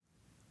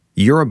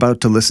You're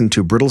about to listen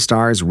to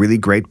Brittlestar's Really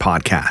Great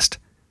Podcast.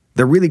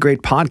 The Really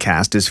Great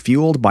Podcast is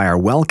fueled by our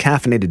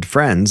well-caffeinated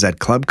friends at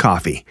Club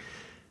Coffee.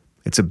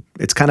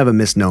 It's kind of a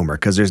misnomer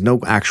because there's no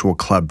actual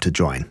club to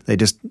join. They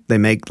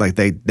make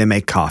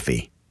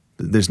coffee.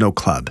 There's no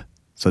club,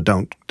 so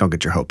don't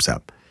get your hopes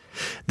up.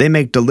 They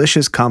make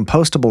delicious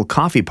compostable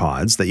coffee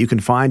pods that you can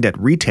find at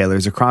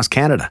retailers across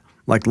Canada,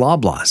 like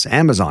Loblaws,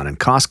 Amazon, and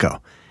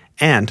Costco.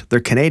 And they're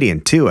Canadian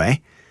too, eh?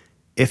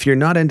 If you're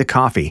not into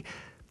coffee,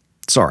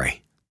 sorry.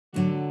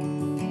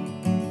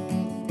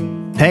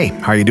 Hey,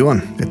 how are you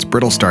doing? It's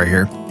Brittlestar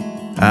here.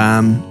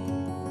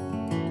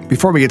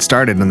 Before we get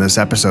started on this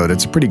episode,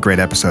 it's a pretty great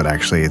episode,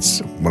 actually. It's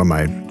one of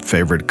my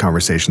favorite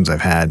conversations I've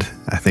had.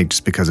 I think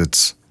just because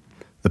it's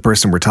the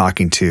person we're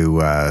talking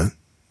to,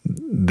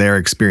 their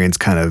experience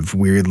kind of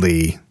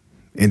weirdly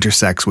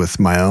intersects with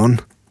my own.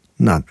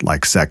 Not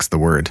like sex, the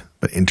word,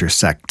 but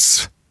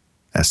intersects.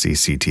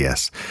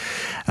 S-E-C-T-S.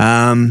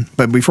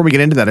 But before we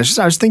get into that,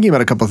 I was thinking about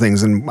a couple of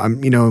things, and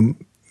I'm,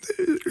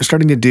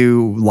 starting to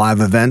do live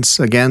events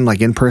again,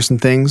 like in-person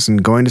things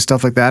and going to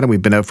stuff like that. And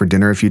we've been out for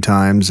dinner a few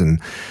times, and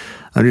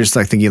I'm just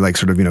like thinking like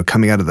sort of,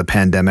 coming out of the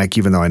pandemic,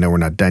 even though I know we're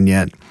not done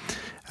yet,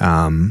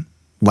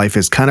 life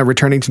is kind of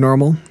returning to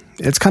normal.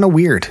 It's kind of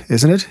weird,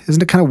 isn't it?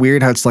 Isn't it kind of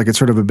weird how it's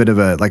sort of a bit of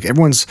a, like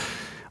when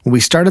we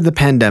started the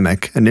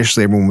pandemic,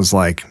 initially everyone was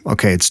like,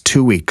 okay, it's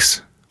 2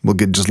 weeks. We'll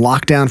get just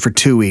locked down for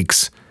 2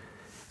 weeks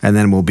and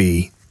then we'll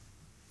be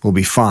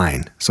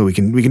fine. So we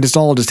can just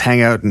all just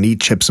hang out and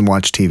eat chips and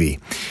watch TV.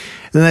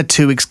 And then that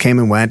 2 weeks came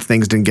and went,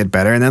 things didn't get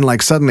better. And then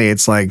suddenly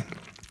it's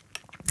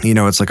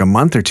it's like a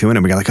month or two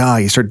and we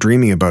got you start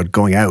dreaming about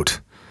going out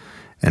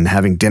and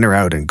having dinner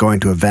out and going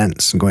to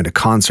events and going to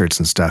concerts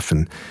and stuff.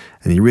 And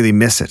you really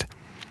miss it.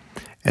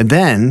 And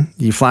then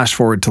you flash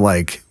forward to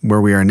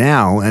where we are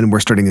now, and we're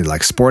starting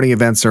to sporting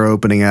events are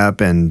opening up,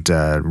 and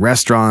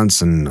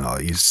restaurants and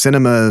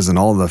cinemas and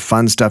all the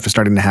fun stuff is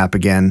starting to happen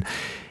again.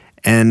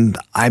 And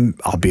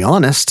I'll be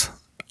honest,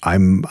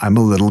 I'm a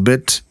little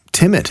bit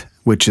timid,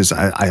 which is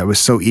I was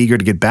so eager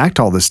to get back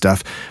to all this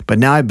stuff, but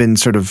now I've been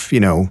sort of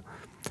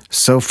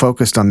so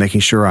focused on making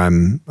sure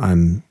I'm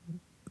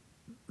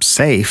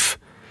safe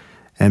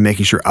and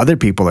making sure other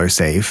people are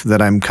safe that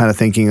I'm kind of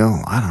thinking,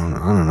 I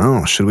don't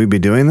know, should we be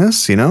doing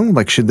this?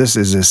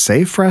 Is this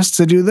safe for us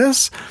to do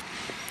this?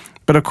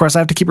 But of course, I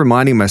have to keep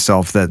reminding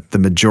myself that the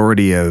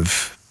majority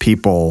of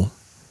people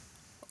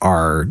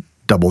are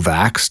double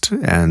vaxxed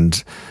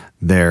and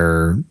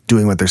they're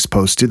doing what they're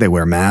supposed to. They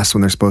wear masks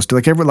when they're supposed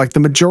to. The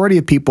majority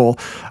of people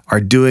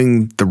are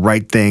doing the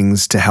right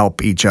things to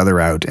help each other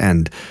out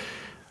and,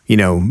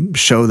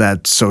 show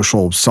that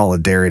social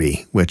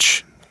solidarity,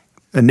 which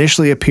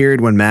initially appeared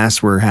when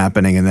masks were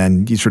happening, and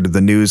then the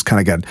news kind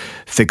of got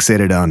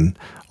fixated on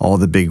all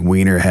the big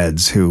wiener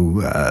heads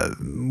who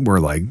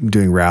were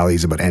doing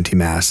rallies about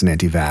anti-mask and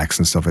anti-vax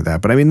and stuff like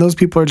that. But I mean, those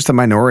people are just a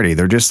minority.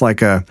 They're just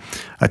like a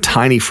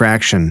tiny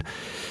fraction.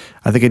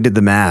 I think I did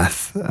the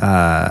math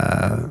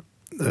about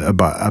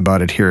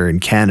it here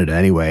in Canada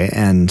anyway,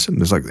 and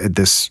there's at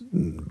this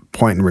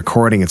point in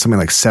recording, it's something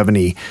like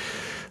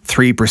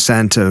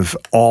 73% of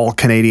all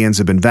Canadians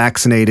have been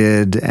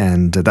vaccinated,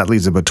 and that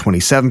leaves about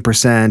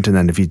 27%. And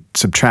then if you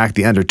subtract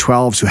the under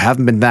 12s who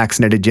haven't been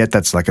vaccinated yet,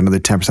 that's another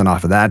 10%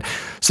 off of that.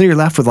 So you're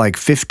left with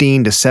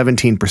 15 to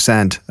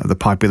 17% of the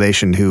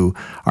population who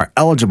are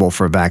eligible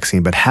for a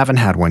vaccine but haven't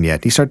had one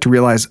yet. You start to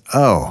realize,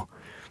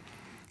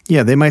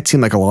 yeah, they might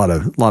seem like a lot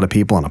of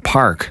people in a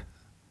park,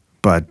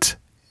 but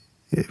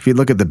if you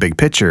look at the big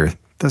picture,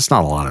 that's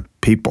not a lot of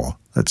people.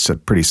 That's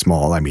pretty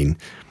small. I mean,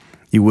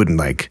 you wouldn't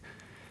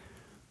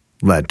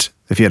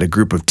if you had a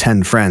group of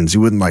 10 friends,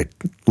 you wouldn't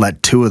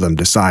let two of them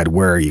decide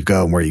where you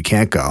go and where you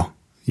can't go.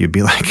 You'd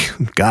be like,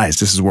 guys,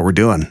 this is what we're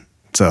doing.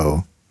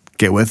 So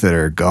get with it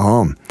or go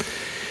home.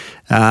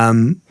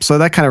 So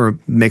that kind of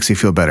makes me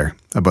feel better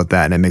about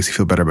that. And it makes me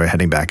feel better about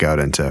heading back out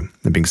and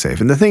being safe.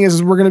 And the thing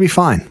is we're going to be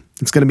fine.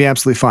 It's going to be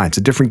absolutely fine. It's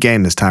a different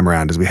game this time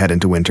around as we head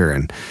into winter.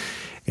 And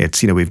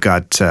it's, we've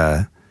got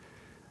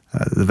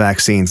the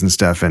vaccines and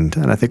stuff, and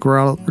I think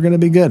we're going to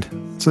be good.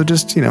 So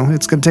just,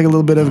 it's going to take a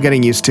little bit of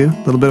getting used to,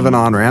 a little bit of an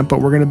on-ramp, but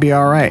we're going to be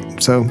all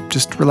right. So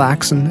just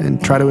relax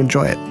and try to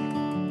enjoy it.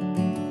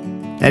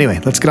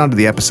 Anyway, let's get on to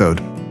the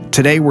episode.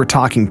 Today we're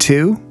talking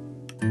to...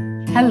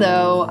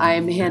 Hello,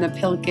 I'm Hannah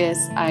Pilkis.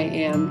 I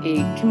am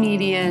a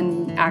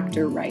comedian,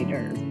 actor,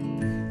 writer.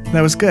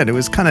 That was good. It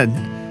was kind of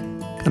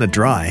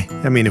dry.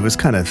 I mean, it was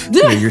kind of,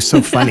 you're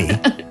so funny.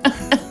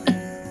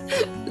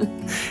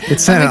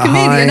 It's I'm a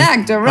comedian,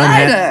 actor,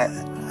 writer.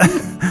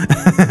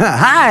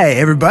 Hi,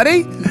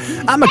 everybody.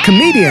 I'm a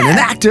comedian, an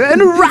actor, and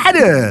a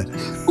writer.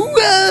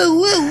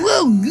 Whoa.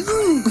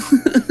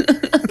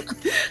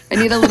 I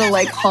need a little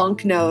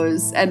honk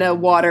nose and a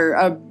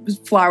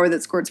flower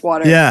that squirts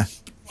water. Yeah.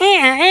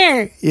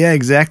 Yeah,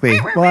 exactly.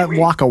 Well,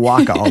 waka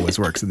waka always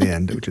works at the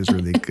end, which is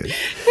really good.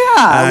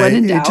 Yeah, when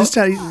in doubt.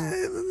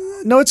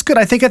 No, it's good.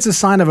 I think it's a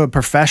sign of a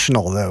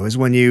professional, though, is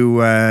when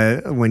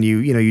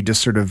you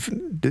just sort of,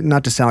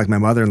 not to sound like my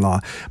mother-in-law,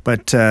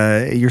 but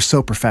you're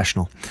so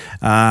professional.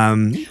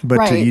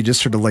 But you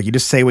just sort of you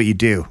just say what you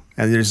do.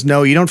 And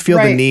you don't feel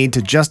the need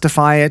to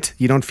justify it.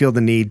 You don't feel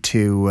the need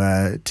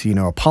to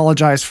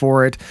apologize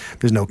for it.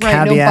 There's no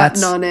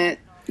caveats. No button on it.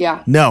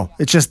 Yeah. No,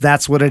 it's just,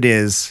 that's what it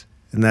is.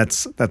 And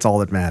that's all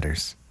that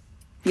matters.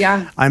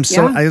 Yeah. I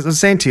was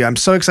saying to you, I'm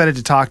so excited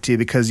to talk to you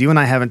because you and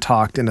I haven't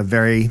talked in a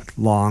very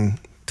long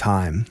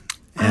time.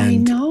 And I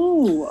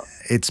know.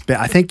 It's been,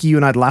 I think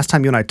last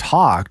time you and I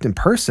talked in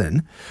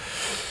person,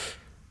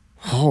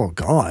 oh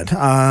God,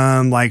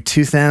 like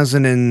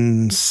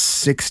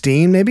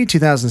 2016, maybe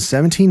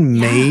 2017,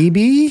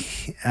 maybe.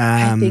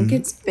 I think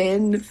it's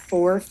been I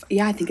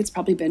think it's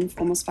probably been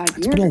almost 5 years.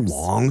 It's been a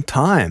long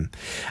time.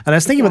 And I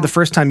was thinking about the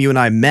first time you and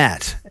I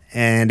met,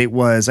 and it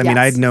was,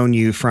 I'd known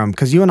you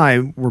because you and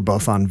I were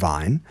both on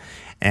Vine,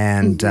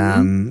 and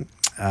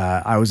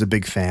I was a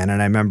big fan.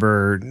 And I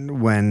remember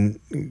when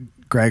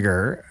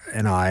Gregor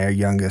and I, our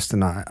youngest,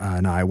 and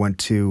I went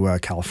to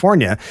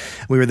California.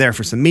 We were there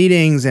for some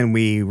meetings, and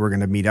we were going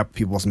to meet up with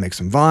people and make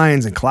some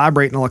vines and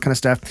collaborate and all that kind of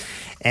stuff.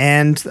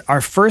 And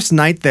our first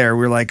night there,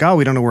 we were like, oh,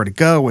 we don't know where to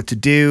go, what to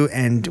do.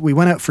 And we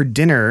went out for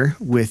dinner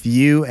with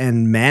you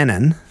and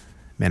Manon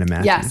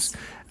Matthews,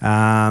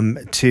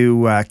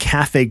 to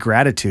Cafe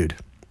Gratitude.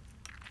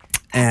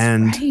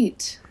 That's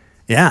right.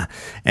 Yeah.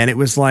 And it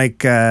was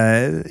like,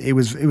 it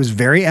was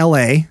very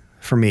LA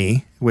for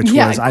me, which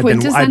was I've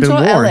been warned.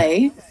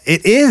 LA.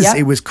 It is. Yep.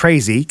 It was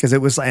crazy because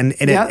it was,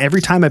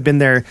 every time I've been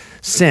there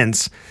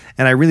since,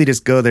 and I really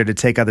just go there to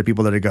take other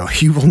people that go,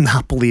 you will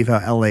not believe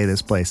how LA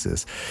this place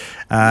is.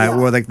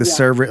 Or like the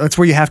server, that's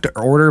where you have to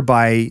order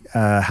by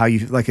how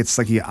you, like, it's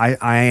like I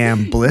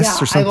am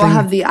bliss or something. I will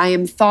have the I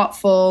am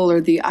thoughtful,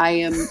 or the I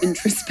am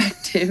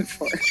introspective,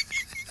 or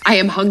I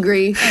am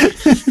hungry.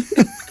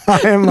 I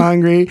am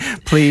hungry.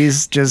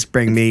 Please just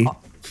bring me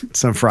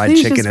some fried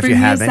chicken if you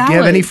haven't. Do you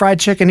have any fried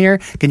chicken here?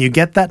 Can you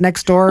get that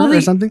next door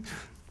or something?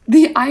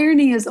 The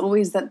irony is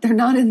always that they're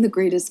not in the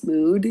greatest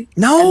mood.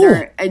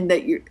 No. And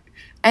that you're,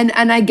 and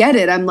I get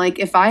it. I'm like,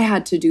 if I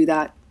had to do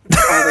that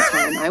all the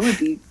time, I would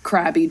be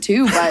crabby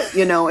too. But,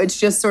 it's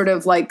just sort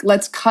of like,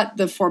 let's cut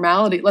the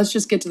formality. Let's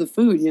just get to the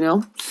food,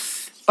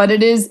 But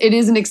it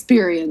is an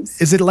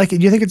experience. Is it like, do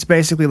you think it's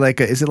basically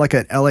is it like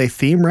an LA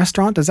theme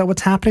restaurant? Is that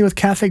what's happening with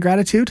Cafe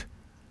Gratitude?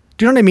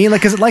 Do you know what I mean?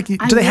 Like, is it like,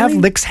 do they have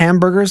Licks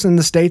hamburgers in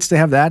the States? They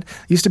have that.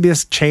 Used to be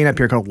this chain up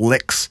here called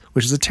Licks,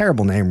 which is a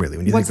terrible name, really.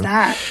 When you What's think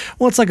that?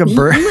 Well, it's like a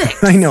bird.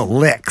 I know,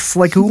 Licks.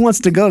 Like, who wants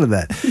to go to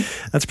that?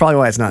 That's probably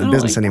why it's not in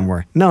business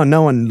anymore. No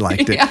one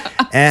liked it.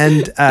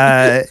 And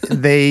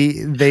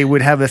they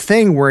would have a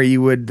thing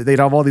where they'd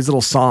have all these little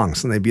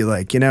songs, and they'd be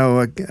like,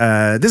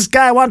 this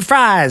guy wants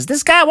fries.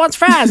 This guy wants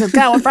fries. This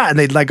guy wants fries. And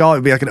they'd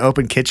it'd be like an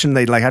open kitchen.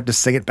 They'd have to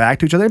sing it back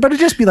to each other. But it'd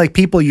just be like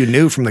people you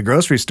knew from the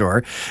grocery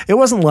store. It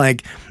wasn't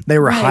like they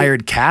were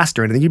hired cast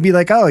or anything. You'd be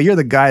like, oh, you're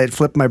the guy that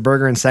flipped my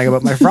burger and sang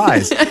about my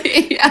fries.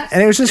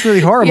 And it was just really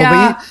horrible.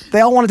 Yeah. But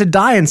they all wanted to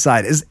die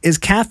inside. Is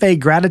Cafe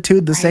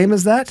Gratitude the same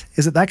as that?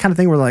 Is it that kind of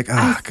thing where like,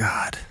 oh,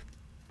 God.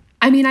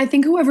 I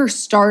think whoever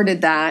started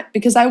that,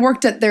 because I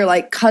worked at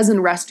their cousin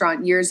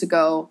restaurant years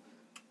ago,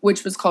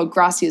 which was called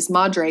Gracias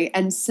Madre,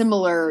 and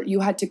similar,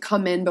 you had to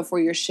come in before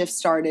your shift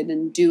started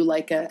and do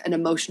an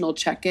emotional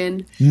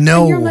check-in.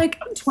 No. And you're like,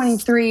 I'm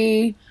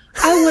 23.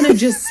 I want to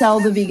just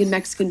sell the vegan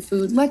Mexican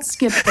food. Let's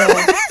skip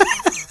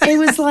it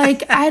was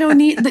like, I don't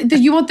need,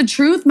 you want the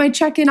truth? My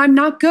check-in, I'm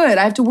not good.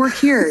 I have to work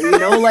here,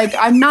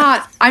 I'm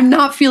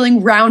not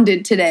feeling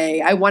rounded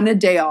today. I want a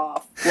day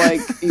off. They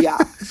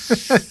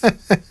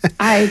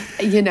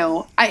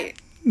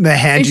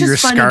hand you your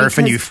scarf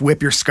and you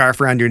whip your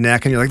scarf around your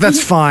neck and you're like,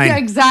 that's fine. Yeah,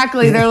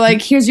 exactly. They're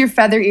like, here's your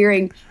feather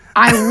earring.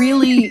 I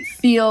really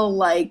feel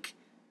like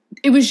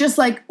it was just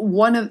like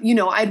one of,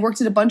 I'd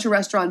worked at a bunch of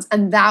restaurants,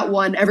 and that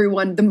one,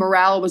 the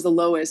morale was the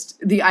lowest.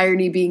 The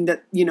irony being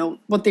that,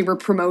 what they were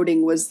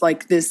promoting was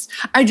like this.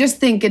 I just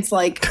think it's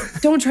like,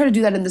 don't try to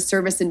do that in the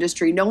service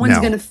industry. No one's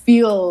going to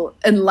feel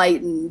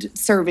enlightened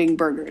serving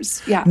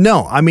burgers. Yeah.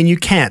 No, you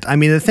can't.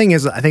 The thing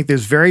is, I think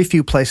there's very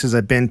few places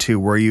I've been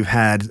to where you've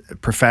had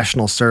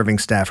professional serving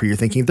staff where you're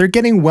thinking they're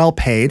getting well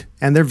paid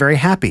and they're very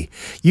happy.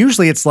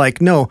 Usually it's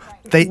like, no,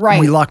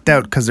 we lucked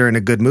out because they're in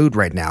a good mood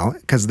right now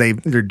because they're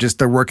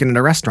working in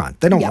a restaurant.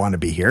 They don't want to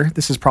be here.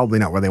 This is probably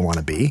not where they want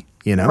to be,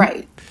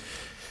 Right.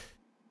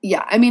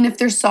 Yeah. If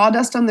there's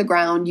sawdust on the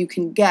ground, you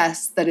can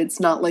guess that it's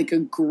not like a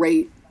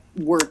great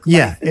work.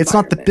 Yeah. It's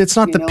not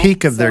the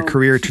peak of their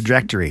career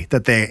trajectory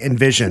that they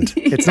envisioned.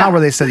 It's not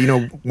where they said,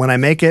 when I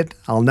make it,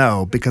 I'll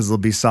know because there'll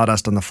be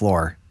sawdust on the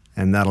floor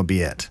and that'll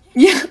be it.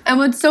 Yeah. And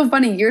what's so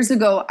funny, years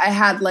ago, I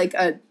had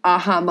a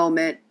aha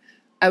moment.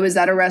 I was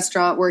at a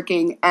restaurant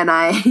working, and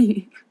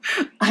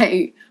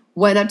I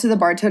went up to the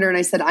bartender and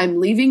I said, I'm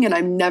leaving and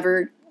I'm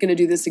never going to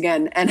do this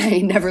again. And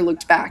I never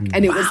looked back.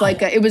 And it was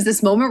it was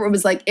this moment where it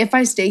was like, if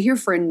I stay here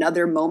for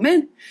another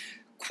moment,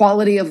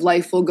 quality of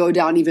life will go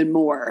down even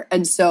more.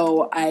 And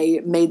so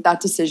I made that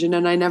decision,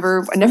 and I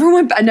never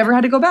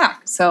had to go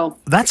back. So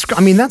that's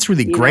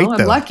really great, though.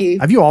 I'm lucky.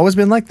 Have you always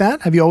been like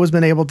that? Have you always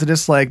been able to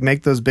just like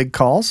make those big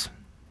calls?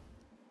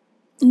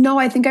 No,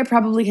 I think I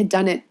probably had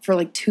done it for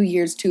like 2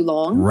 years too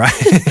long. Right.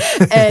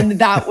 And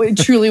that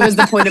truly was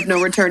the point of no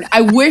return.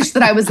 I wish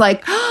that I was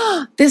like,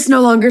 this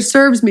no longer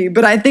serves me.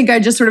 But I think I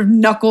just sort of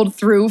knuckled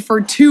through for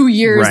 2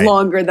 years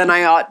longer than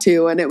I ought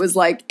to. And it was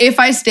like, if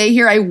I stay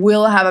here, I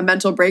will have a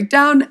mental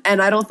breakdown.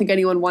 And I don't think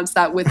anyone wants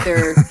that with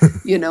their,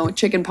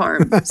 chicken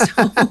parm.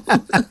 So.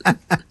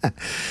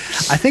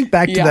 I think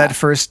back to that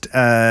first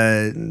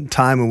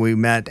time when we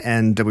met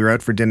and we were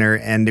out for dinner,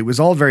 and it was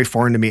all very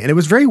foreign to me. And it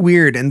was very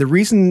weird. And the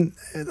reason...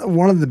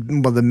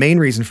 the main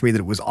reason for me that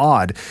it was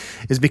odd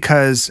is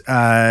because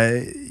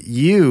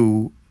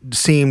you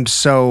seemed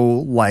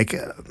so like,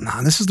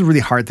 this is the really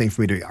hard thing for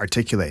me to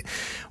articulate.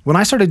 When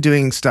I started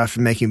doing stuff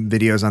and making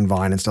videos on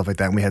Vine and stuff like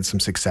that, and we had some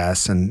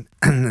success and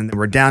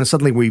we're down,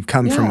 suddenly we've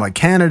come from like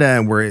Canada,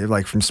 and we're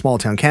like from small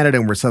town Canada,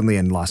 and we're suddenly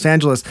in Los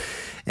Angeles,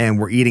 and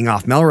we're eating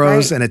off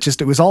Melrose. And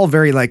it was all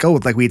very like,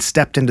 like we'd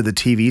stepped into the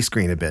TV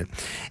screen a bit.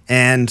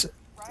 And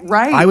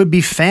I would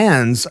be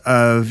fans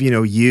of,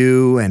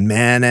 you and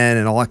Manon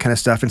and all that kind of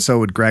stuff. And so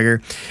would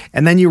Gregor.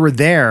 And then you were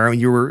there,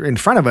 you were in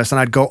front of us, and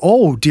I'd go,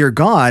 oh, dear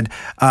God,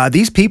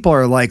 these people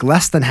are like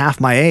less than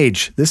half my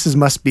age.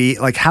 Must be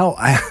like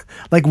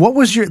what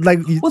was your,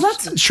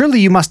 surely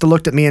you must have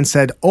looked at me and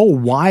said, oh,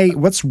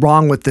 what's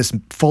wrong with this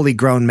fully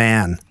grown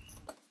man?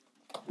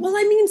 Well,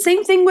 I mean,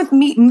 same thing with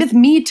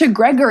me to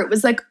Gregor. It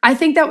was like, I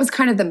think that was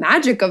kind of the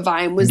magic of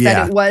Vine, was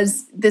that it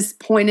was this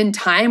point in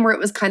time where it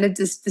was kind of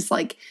this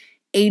like,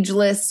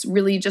 ageless,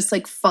 really just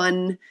like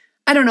fun.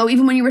 I don't know,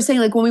 even when you were saying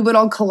like when we would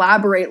all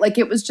collaborate, like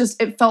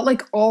it felt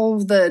like all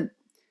the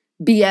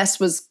BS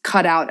was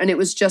cut out, and it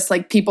was just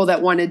like people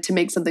that wanted to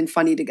make something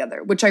funny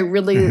together, which I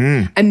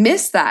really, I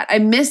miss that. I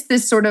miss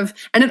this sort of,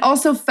 and it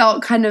also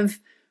felt kind of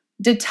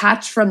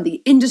detached from the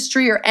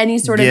industry or any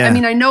sort of, I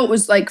mean, I know it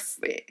was like,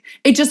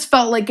 it just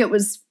felt like it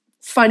was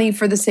funny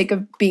for the sake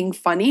of being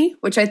funny,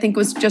 which I think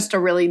was just a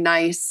really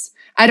nice,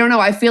 I don't know.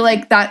 I feel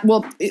like that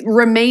will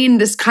remain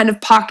this kind of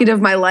pocket of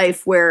my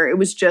life where it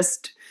was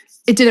just,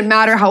 it didn't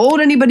matter how old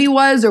anybody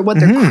was or what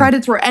their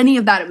credits were, any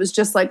of that. It was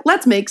just like,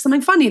 let's make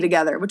something funny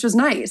together, which was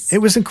nice. It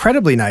was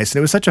incredibly nice. And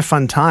it was such a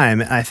fun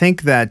time. I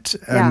think that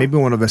maybe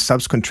one of the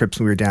subsequent trips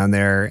when we were down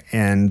there,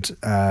 and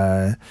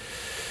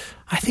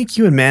I think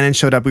you and Manon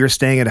showed up. We were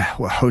staying at a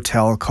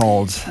hotel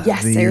called...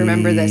 Yes, I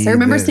remember this. I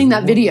remember seeing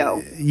that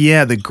video.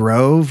 Yeah, the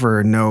Grove,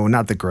 or no,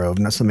 not the Grove,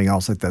 not something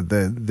else like that.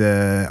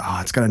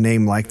 It's got a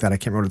name like that. I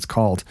can't remember what it's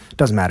called.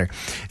 Doesn't matter.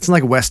 It's in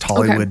like West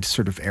Hollywood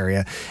sort of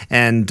area.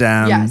 And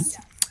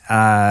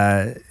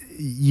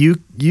you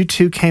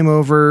two came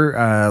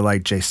over,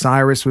 like Jay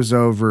Cyrus was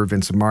over,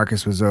 Vincent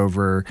Marcus was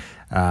over.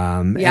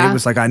 And it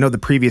was like, I know the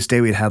previous day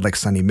we'd had like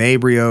Sonny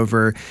Mabry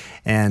over,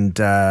 and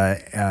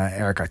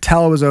Eric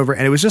Artella was over.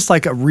 And it was just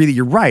like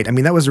you're right. I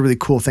mean, that was a really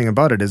cool thing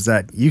about it, is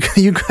that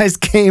you guys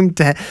came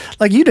to,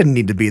 like, you didn't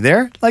need to be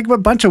there. Like a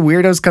bunch of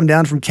weirdos come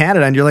down from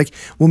Canada and you're like,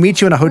 we'll meet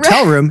you in a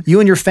hotel room. You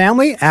and your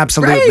family?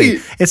 Absolutely.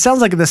 Right. It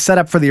sounds like the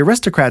setup for the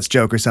Aristocrats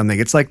joke or something.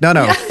 It's like,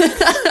 no.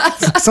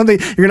 Something,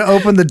 you're going to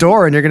open the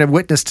door and you're going to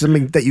witness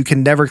something that you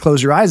can never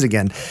close your eyes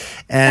again.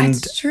 And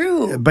that's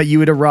true. But you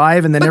would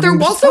arrive, and then but there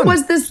also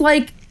was this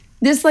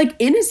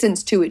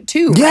innocence to it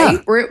too,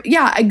 right? Where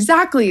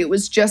exactly. It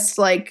was just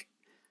like,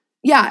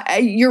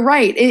 you're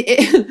right.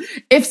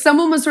 If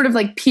someone was sort of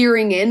like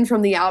peering in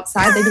from the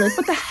outside, they'd be like,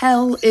 what the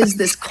hell is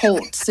this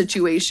cult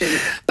situation?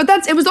 But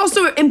it was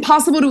also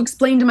impossible to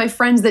explain to my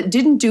friends that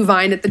didn't do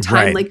Vine at the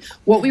time, like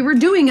what we were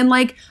doing. And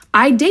like,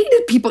 I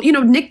dated people,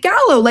 Nick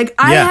Gallo, like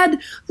I had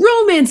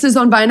romances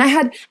on Vine.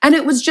 And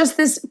it was just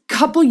this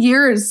couple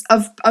years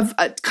of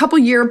a couple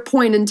year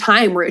point in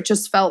time where it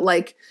just felt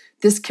like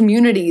this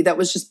community that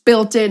was just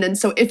built in. And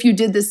so if you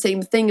did the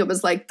same thing, it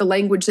was like the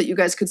language that you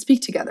guys could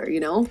speak together,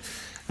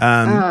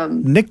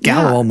 Nick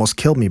Gallo almost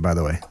killed me, by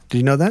the way. Did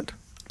you know that?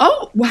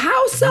 Oh,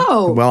 how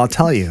so? Well, I'll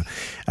tell you.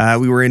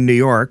 We were in New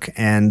York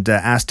and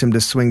asked him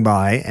to swing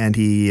by, and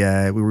we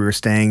were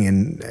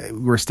staying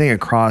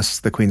across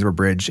the Queensboro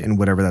Bridge in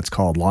whatever that's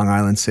called, Long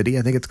Island City,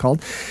 I think it's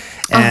called.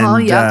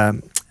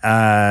 And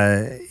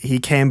he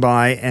came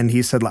by and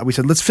we said,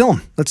 let's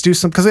film. Let's do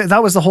some, because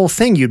that was the whole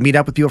thing. You'd meet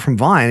up with people from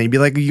Vine and you'd be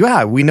like,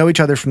 yeah, we know each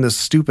other from this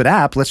stupid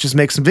app. Let's just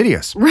make some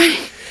videos.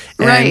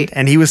 Right.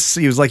 And he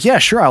was like, yeah,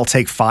 sure, I'll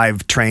take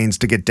 5 trains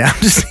to get down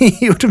to see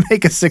you to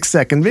make a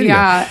 6-second video.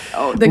 Yeah.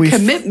 Oh,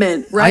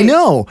 commitment, right? I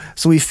know.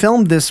 So we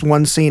filmed this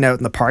one scene out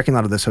in the parking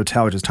lot of this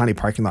hotel, which is a tiny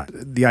parking lot.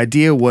 The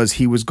idea was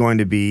he was going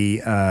to be,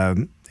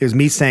 it was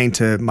me saying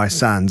to my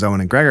sons,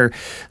 Owen and Gregor,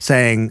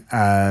 saying,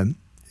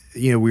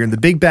 we're in the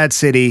big bad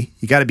city.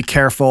 You got to be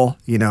careful.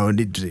 You got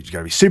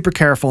to be super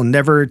careful.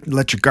 Never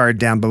let your guard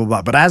down, blah, blah,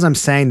 blah. But as I'm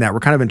saying that,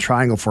 we're kind of in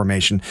triangle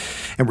formation,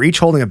 and we're each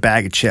holding a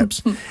bag of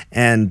chips.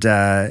 And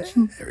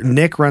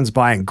Nick runs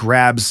by and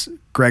grabs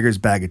Gregor's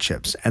bag of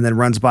chips, and then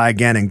runs by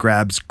again and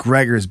grabs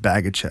Gregor's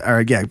bag of chips.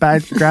 Or yeah,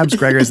 grabs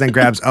Gregor's, then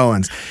grabs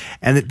Owen's,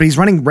 but he's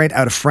running right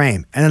out of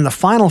frame. And then the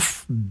final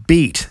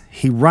beat,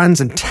 he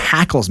runs and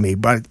tackles me,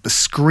 but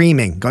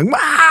screaming, going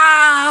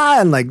 "Ah!"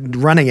 and like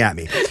running at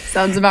me.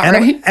 Sounds about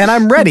right. And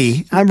I'm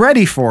ready. I'm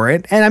ready for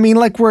it. And I mean,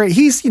 like,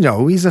 he's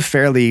a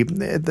fairly,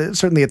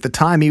 certainly at the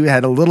time, he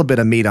had a little bit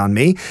of meat on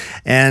me.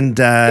 And,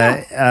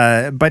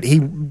 but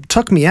he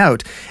took me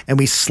out and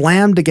we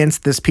slammed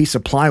against this piece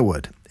of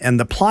plywood. And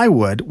the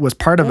plywood was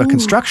part of a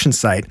construction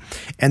site.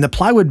 And the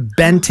plywood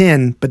bent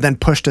in, but then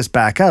pushed us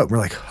back out. We're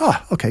like,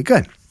 oh, okay,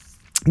 good.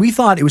 We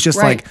thought it was just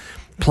like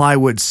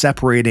plywood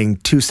separating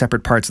two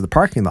separate parts of the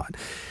parking lot.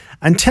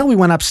 Until we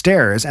went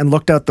upstairs and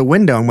looked out the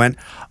window and went,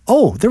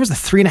 oh, there was a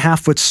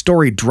 3.5-foot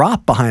story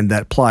drop behind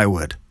that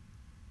plywood.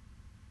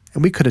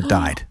 And we could have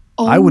died.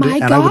 Oh I would my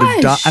and I would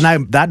have gosh.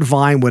 that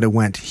vine would have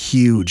went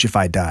huge if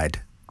I died.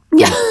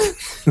 Yeah.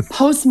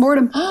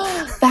 Post-mortem.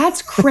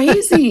 That's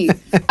crazy.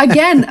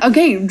 Again,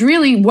 okay,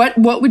 really, what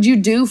would you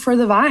do for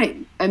the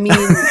vine? I mean,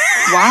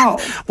 wow.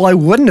 Well, I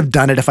wouldn't have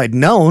done it if I'd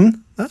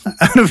known.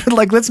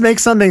 Like, let's do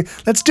something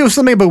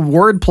about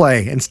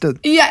wordplay instead.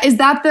 Yeah, is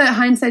that the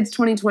hindsight's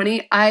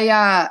 2020?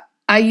 I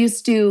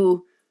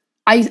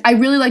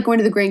really like going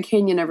to the Grand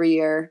Canyon every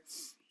year.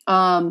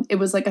 It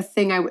was like a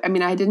thing. I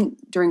mean, I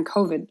didn't during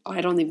COVID.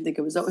 I don't even think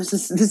it was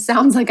just, this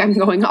sounds like I'm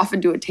going off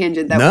into a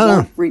tangent that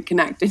won't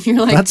reconnect. And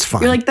you're like, that's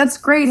fine. You're like, that's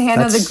great,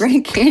 Hannah, the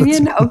Grand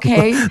Canyon.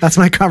 Okay. That's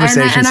my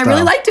conversation and I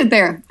really liked it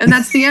there. And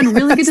that's the end.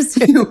 Really good to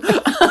see you.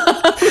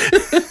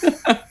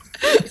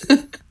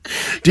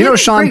 Do you know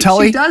Sean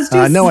Tully? She does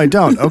no, I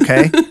don't.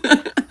 Okay.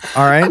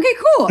 All right. Okay,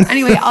 cool.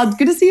 Anyway,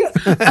 good to see you.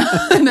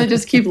 And I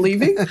just keep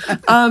leaving.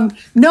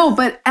 No,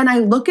 and I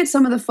look at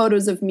some of the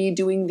photos of me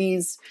doing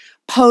these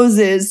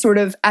poses sort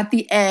of at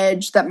the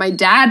edge that my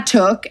dad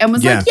took and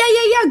was like,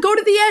 yeah, go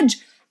to the edge.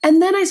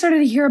 And then I started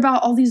to hear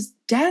about all these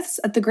deaths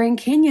at the Grand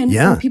Canyon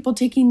from people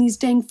taking these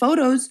dang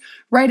photos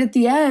right at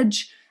the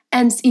edge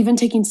and even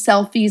taking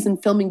selfies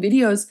and filming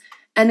videos.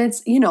 And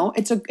it's,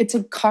 it's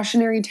a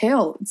cautionary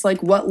tale. It's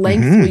like, what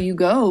length will you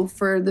go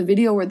for the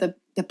video or the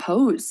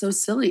pose? So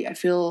silly. I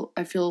feel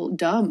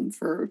dumb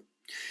for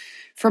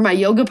my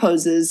yoga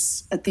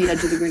poses at the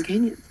edge of the Grand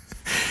Canyon.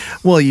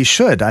 Well, you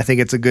should. I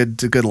think it's a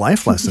good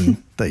life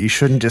lesson that you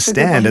shouldn't just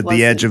stand at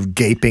the edge of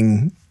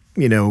gaping,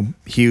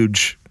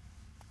 huge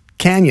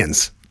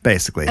canyons,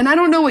 basically. And I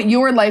don't know what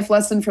your life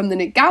lesson from the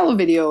Nick Gallo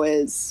video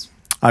is.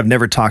 I've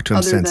never talked to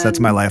him since. That's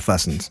my life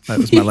lessons. That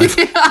was my life.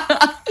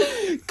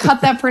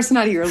 Cut that person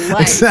out of your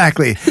life.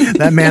 Exactly.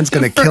 That man's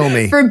going to kill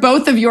me. For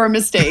both of your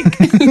mistake.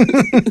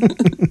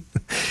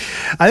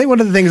 I think one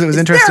of the things that was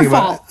interesting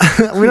about,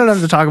 we don't have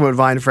to talk about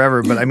Vine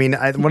forever, but I mean,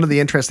 one of the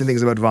interesting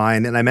things about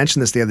Vine, and I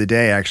mentioned this the other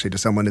day actually to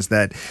someone, is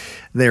that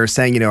they were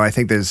saying, I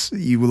think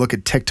you look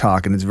at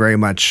TikTok and it's very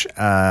much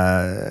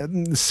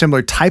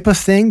similar type of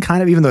thing,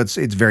 kind of, even though it's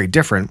very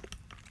different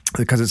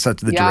because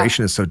the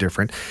duration is so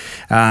different.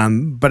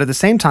 But at the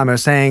same time, I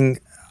was saying,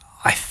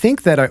 I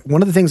think that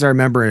one of the things I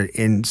remember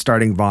in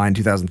starting Vine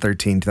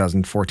 2013,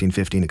 2014,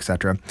 15, et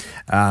cetera,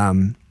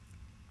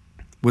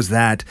 was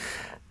that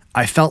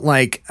I felt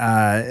like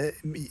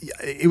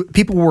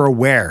people were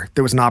aware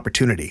there was an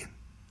opportunity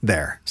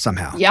there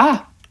somehow.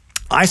 Yeah.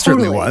 I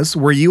certainly was.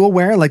 Were you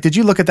aware? Like, did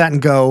you look at that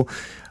and go,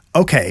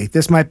 okay,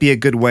 this might be a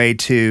good way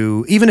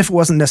to, even if it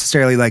wasn't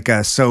necessarily like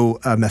so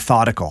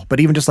methodical,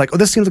 but even just like,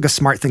 this seems like a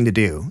smart thing to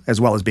do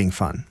as well as being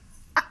fun?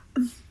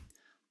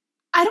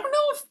 I don't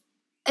know if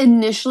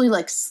initially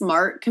like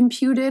smart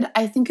computed.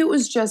 I think it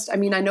was just, I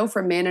know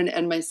for Manon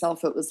and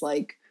myself, it was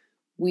like,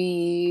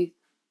 we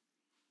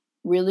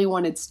really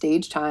wanted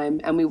stage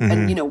time and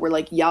we're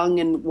like young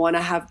and want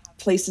to have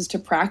places to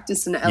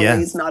practice, and LA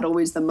is not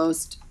always the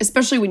most,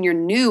 especially when you're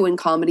new in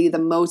comedy, the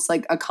most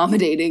like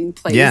accommodating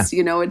place.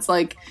 It's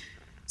like,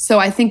 so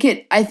I think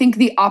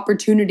the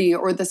opportunity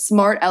or the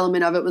smart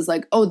element of it was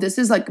like, oh, this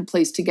is like a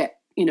place to get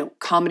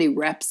comedy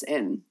reps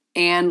in,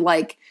 and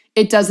like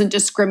it doesn't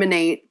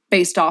discriminate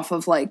based off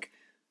of like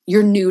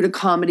you're new to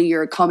comedy,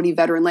 you're a comedy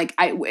veteran. Like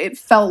it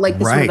felt like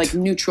this sort of like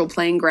neutral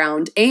playing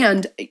ground.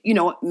 And,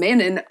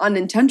 Manon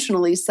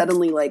unintentionally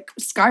suddenly like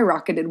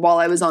skyrocketed while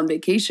I was on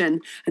vacation.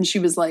 And she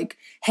was like,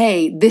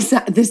 hey, this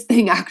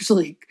thing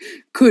actually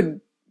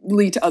could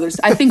lead to others.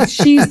 I think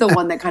she's the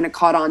one that kind of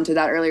caught on to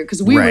that earlier.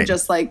 Cause we were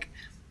just like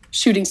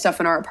shooting stuff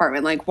in our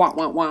apartment, like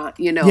want,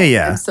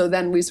 Yeah. And so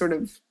then we sort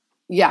of,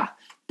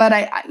 But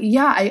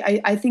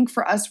I think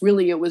for us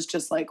really, it was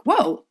just like,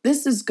 whoa,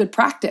 this is good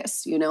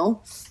practice,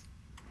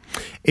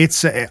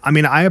 It's,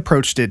 I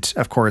approached it,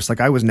 of course, like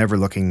I was never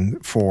looking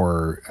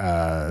for,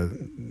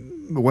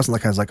 it wasn't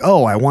like I was like,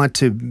 oh, I want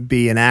to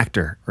be an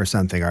actor or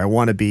something, or I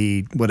want to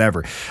be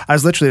whatever. I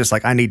was literally just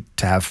like, I need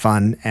to have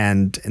fun.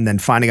 And then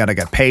finding out I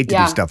got paid to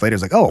do stuff later, I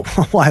was like, oh,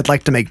 well, I'd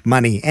like to make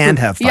money and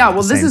have fun. Yeah,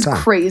 well, this is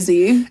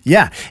crazy.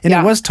 Yeah. And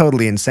it was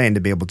totally insane to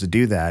be able to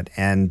do that.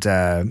 And,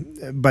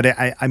 but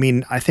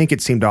I think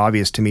it seemed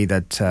obvious to me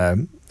that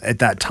at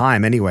that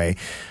time anyway,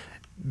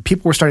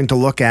 people were starting to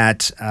look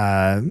at,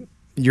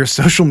 your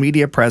social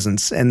media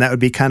presence, and that would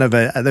be kind of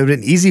that would be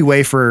an easy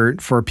way for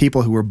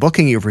people who are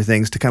booking you for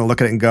things to kind of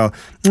look at it and go,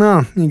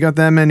 "Oh, you got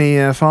that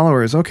many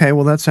followers? Okay,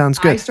 well that sounds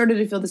good." I started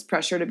to feel this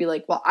pressure to be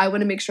like, well, I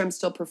want to make sure I'm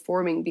still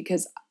performing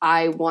because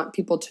I want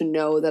people to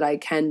know that I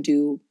can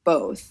do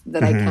both,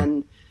 that I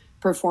can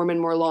perform in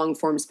more long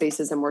form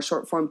spaces and more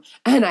short form.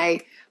 And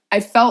I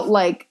felt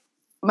like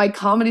my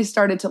comedy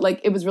started to like,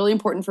 it was really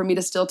important for me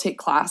to still take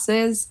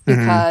classes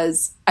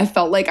because I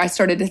felt like I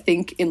started to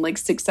think in like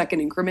 6-second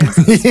increments.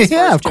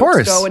 Yeah, of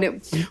course. And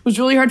it was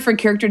really hard for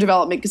character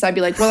development because I'd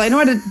be like, well, I know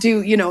how to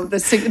do,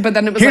 but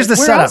then it was Here's like, the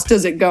where setup. else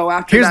does it go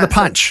after Here's that? the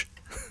punch.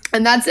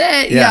 And that's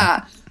it.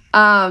 Yeah.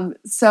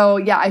 So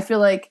yeah, I feel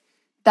like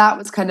that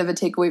was kind of a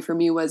takeaway for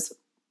me was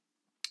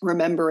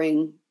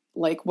remembering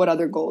like what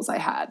other goals I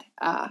had.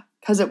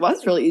 Cause it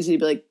was really easy to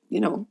be like,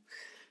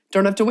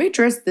 don't have to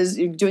waitress.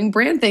 You're doing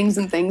brand things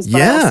and things, but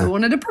I also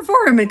wanted to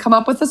perform and come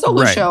up with a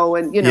solo show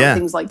and,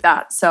 things like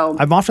that. So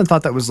I've often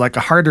thought that was like a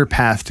harder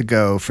path to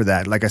go for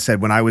that. Like I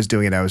said, when I was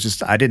doing it,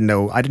 I didn't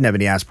have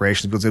any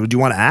aspirations. People say, well, do you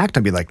want to act?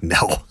 I'd be like, no,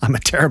 I'm a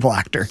terrible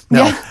actor.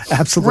 No,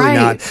 absolutely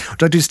not.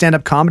 Do I do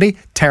stand-up comedy?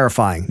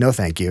 Terrifying. No,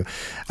 thank you.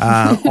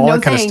 All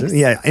that kind of stuff.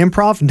 Yeah.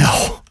 Improv?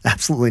 No,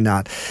 absolutely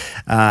not.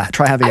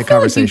 Try having a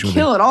conversation with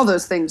me. I kill at all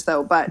those things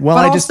though, but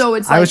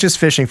I I was just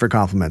fishing for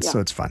compliments, so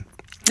it's fun.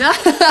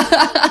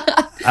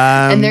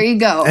 And there you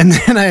go. And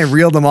then I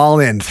reeled them all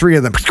in, 3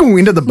 of them,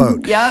 into the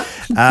boat. Yep.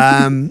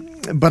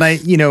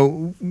 But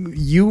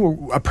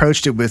you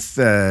approached it with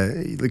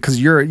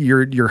because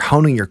you're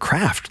honing your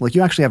craft. Like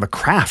you actually have a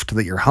craft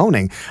that you're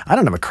honing. I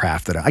don't have a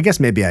craft I guess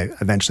maybe I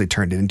eventually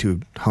turned it into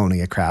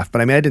honing a craft.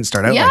 But I mean, I didn't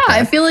start out like that.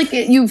 I feel like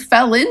you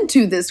fell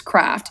into this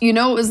craft. It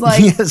was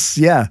like yes,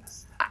 yeah.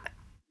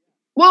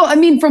 Well, I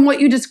mean, from what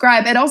you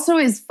describe, it also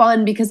is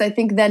fun because I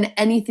think then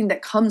anything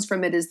that comes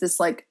from it is this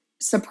like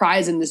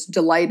surprise and this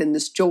delight and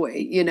this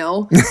joy,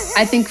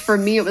 I think for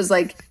me, it was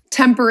like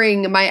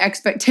tempering my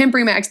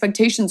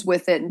expectations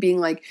with it and being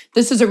like,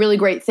 this is a really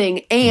great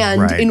thing.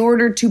 And in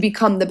order to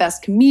become the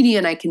best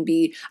comedian I can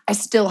be, I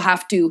still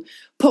have to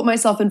put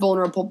myself in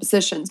vulnerable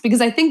positions.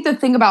 Because I think the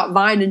thing about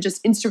Vine and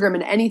just Instagram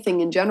and anything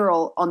in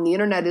general on the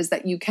internet is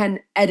that you can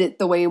edit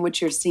the way in which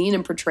you're seen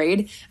and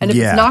portrayed. And if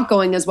it's not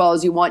going as well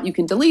as you want, you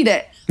can delete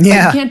it.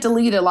 Yeah. But you can't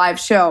delete a live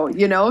show,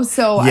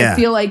 So I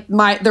feel like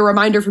the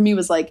reminder for me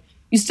was like,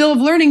 you still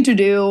have learning to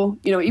do,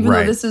 even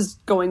though this is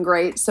going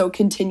great. So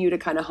continue to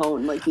kind of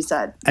hone, like you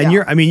said. And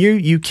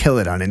you kill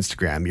it on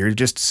Instagram. You're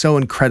just so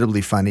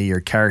incredibly funny. Your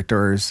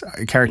characters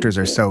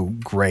are so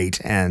great.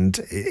 And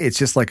it's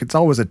just like, it's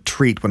always a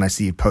treat when I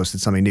see you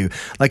posted something new.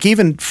 Like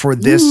even for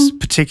this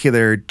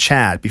particular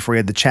chat, before you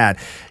had the chat,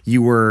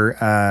 you were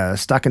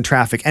stuck in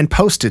traffic and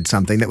posted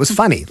something that was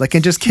funny, like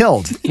it just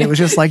killed. And it was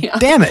just like,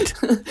 damn it.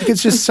 Like,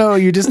 it's just so,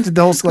 you just did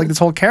the whole, like this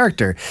whole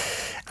character.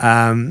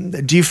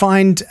 Do you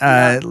find,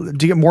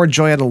 do you get more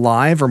joy out of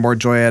live or more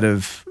joy out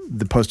of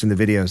the posting the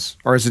videos?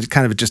 Or is it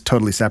kind of just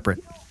totally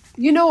separate?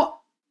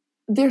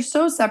 They're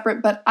so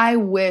separate, but I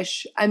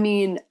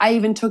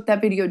even took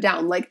that video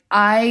down. Like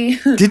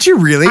Did you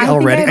really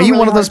already? Are you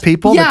one of those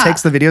people that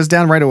takes the videos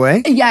down right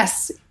away?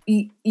 Yes.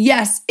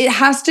 Yes. It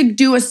has to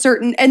do a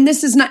certain, and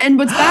this is not, and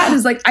what's bad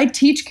is like, I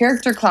teach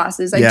character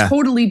classes. I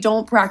totally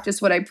don't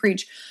practice what I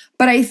preach.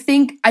 But I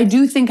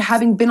do think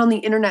having been on the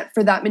internet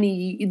for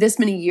this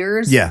many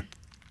years,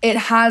 it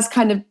has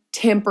kind of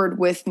tampered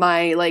with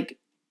my like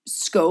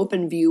scope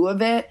and view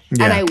of it.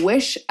 Yeah.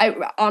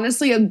 And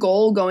honestly, a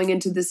goal going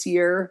into this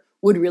year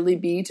would really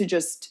be to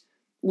just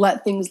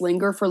let things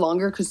linger for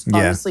longer because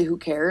honestly, who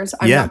cares?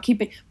 I'm not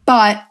keeping,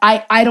 but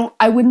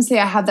I wouldn't say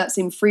I have that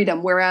same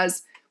freedom.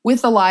 Whereas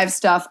with the live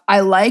stuff,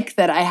 I like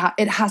that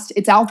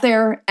it's out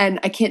there and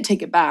I can't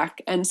take it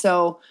back. And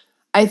so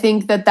I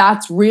think that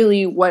that's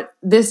really what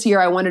this year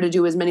I wanted to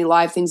do as many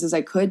live things as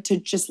I could to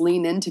just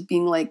lean into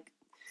being like,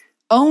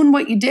 own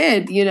what you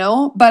did,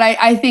 But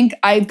I think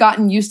I've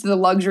gotten used to the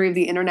luxury of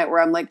the internet where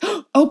I'm like,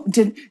 oh,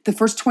 did the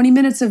first 20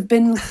 minutes have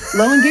been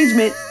low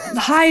engagement,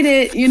 hide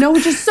it,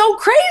 which is so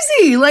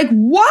crazy. Like,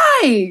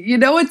 why?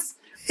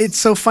 It's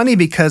so funny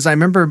because I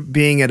remember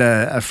being at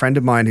a friend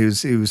of mine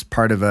who's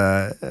part of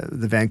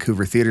the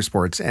Vancouver Theatre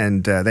Sports,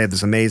 and they had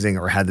this amazing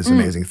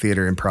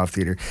theater, improv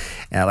theater,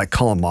 like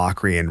Colin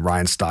Mockery and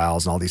Ryan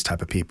Stiles and all these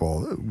type of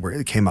people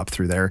came up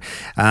through there,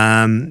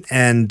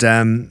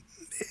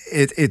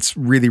 It's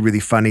really, really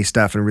funny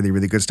stuff and really,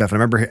 really good stuff.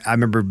 And I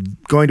remember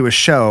going to a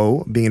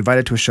show, being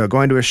invited to a show,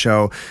 going to a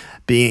show,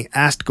 being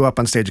asked to go up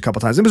on stage a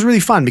couple times. It was really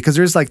fun because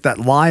there's like that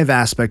live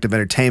aspect of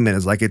entertainment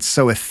is like it's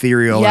so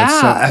ethereal, and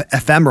it's so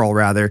ephemeral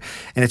rather,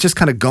 and it's just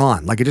kind of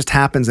gone. Like it just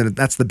happens, and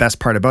that's the best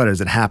part about it is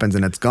it happens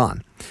and it's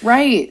gone.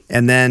 Right.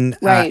 And then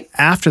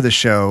after the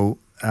show,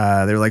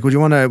 they were like, we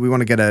want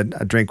to get a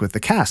drink with the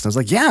cast. And I was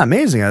like, yeah,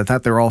 amazing. I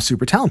thought they were all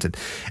super talented.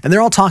 And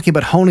they're all talking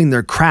about honing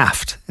their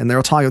craft. And they're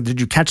all talking, did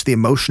you catch the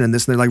emotion in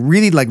this? And they're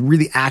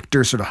really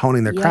actors sort of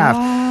honing their craft.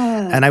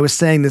 And I was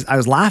saying this, I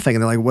was laughing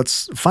and they're like,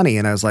 what's funny?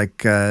 And I was like,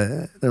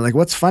 they're like,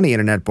 what's funny,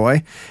 internet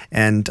boy?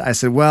 And I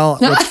said, well,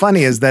 what's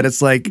funny is that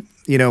it's like,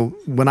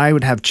 when I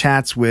would have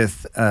chats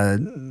with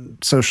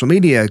social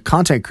media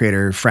content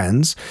creator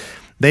friends,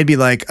 they'd be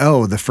like,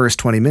 oh, the first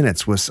 20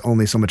 minutes was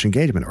only so much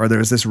engagement, or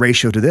there's this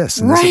ratio to this.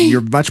 And this,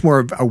 you're much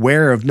more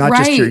aware of not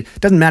just it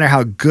doesn't matter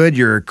how good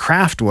your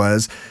craft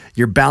was,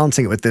 you're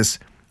balancing it with this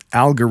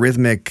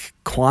algorithmic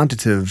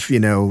quantitative,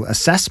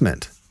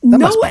 assessment.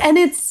 And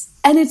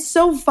it's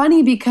so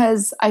funny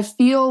because I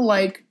feel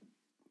like,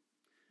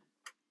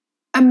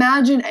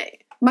 imagine,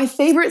 my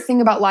favorite thing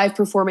about live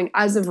performing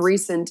as of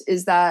recent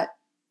is that,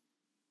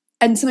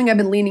 and something I've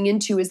been leaning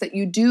into is that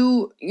you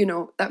do,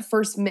 that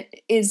first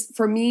is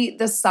for me,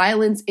 the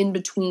silence in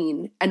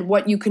between and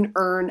what you can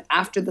earn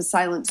after the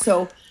silence.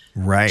 So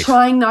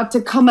trying not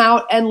to come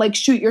out and like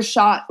shoot your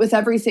shot with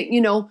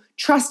everything,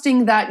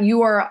 trusting that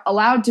you are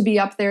allowed to be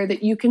up there,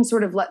 that you can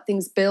sort of let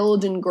things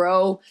build and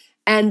grow.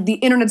 And the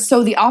internet's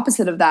so the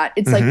opposite of that.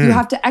 It's like you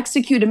have to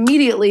execute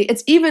immediately.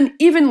 It's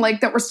even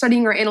like that we're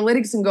studying our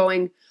analytics and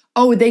going,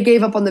 oh, they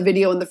gave up on the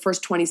video in the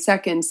first 20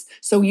 seconds,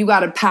 so you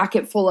got a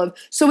packet full of.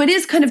 So it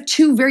is kind of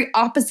two very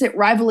opposite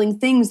rivaling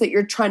things that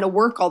you're trying to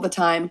work all the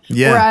time.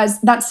 Yeah.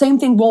 Whereas that same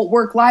thing won't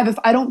work live if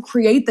I don't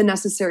create the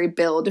necessary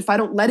build, if I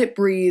don't let it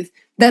breathe,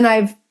 then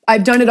I've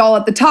done it all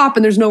at the top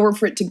and there's nowhere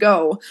for it to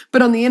go.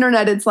 But on the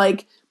internet, it's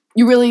like,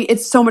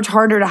 it's so much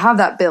harder to have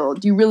that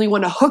build. You really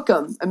want to hook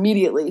them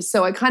immediately.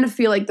 So I kind of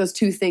feel like those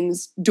two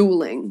things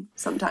dueling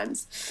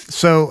sometimes.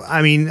 So,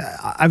 I mean,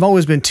 I've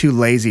always been too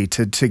lazy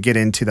to get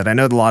into that. I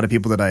know a lot of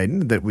people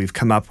that we've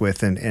come up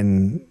with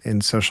in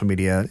social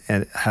media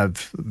and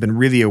have been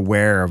really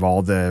aware of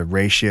all the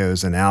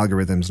ratios and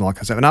algorithms and all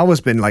kinds of stuff. And I've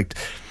always been like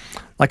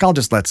I'll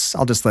just let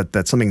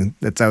that something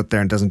that's out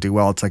there and doesn't do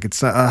well. It's like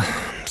it's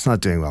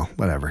not doing well.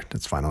 Whatever,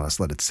 it's fine. I'll just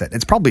let it sit.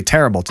 It's probably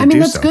terrible to do. I mean,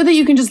 that's good that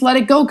you can just let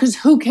it go because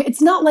who cares?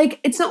 It's not like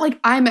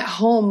I'm at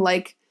home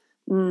like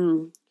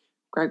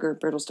Gregor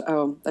Bertelstow.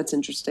 Oh, that's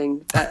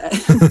interesting.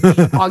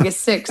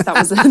 August 6th.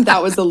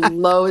 That was a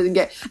low.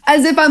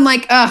 As if I'm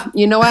like,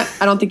 you know what?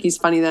 I don't think he's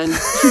funny then.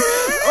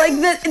 Like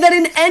that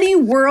in any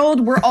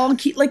world we're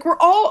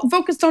all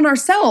focused on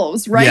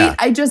ourselves, right? Yeah.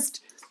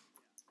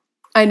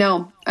 I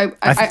know.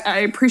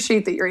 I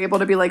appreciate that you're able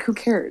to be like, who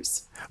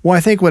cares? Well,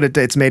 I think what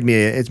it's made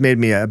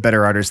me a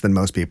better artist than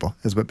most people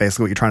is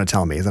basically what you're trying to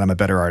tell me is that I'm a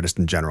better artist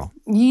in general.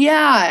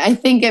 Yeah, I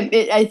think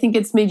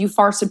it's made you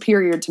far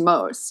superior to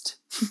most.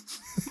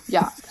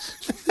 Yeah.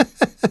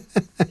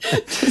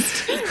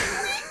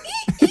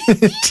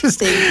 This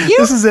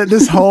is it.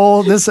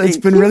 It's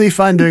been really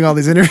fun doing all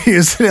these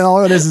interviews. And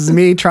all it is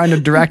me trying to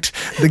direct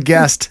the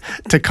guest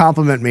to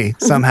compliment me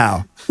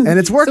somehow. And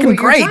it's working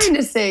great. So what you're trying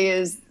to say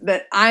is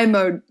that I'm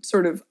a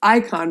sort of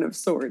icon of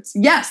sorts.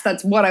 Yes,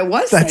 that's what I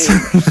was saying.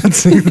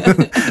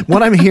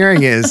 What I'm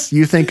hearing is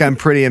you think I'm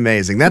pretty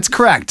amazing. That's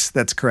correct.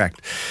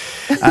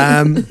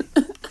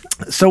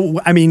 So,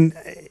 I mean,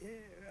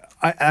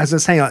 as I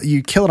was saying,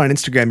 you kill it on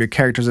Instagram. Your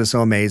characters are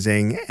so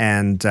amazing.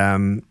 And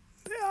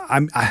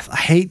I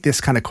hate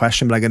this kind of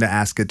question, but I'm going to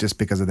ask it just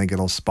because I think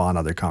it'll spawn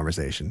other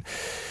conversation.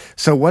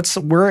 So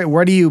where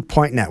are you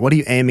pointing at? What are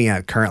you aiming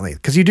at currently?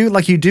 Because you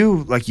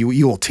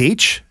will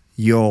teach,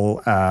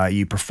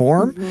 you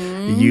perform,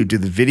 you do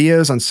the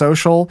videos on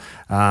social,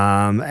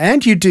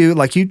 and you do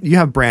you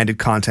have branded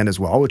content as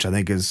well, which I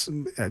think is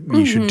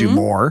you should do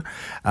more.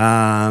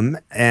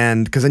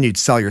 And because then you'd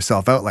sell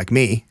yourself out like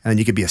me, and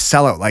you could be a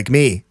sellout like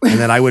me, and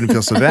then I wouldn't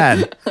feel so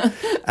bad.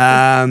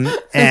 I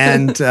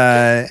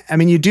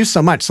mean, you do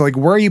so much. So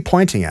where are you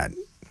pointing at?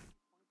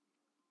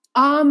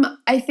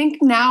 I think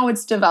now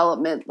it's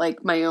development,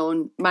 like my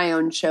own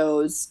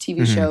shows,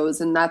 TV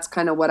shows, and that's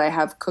kind of what I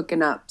have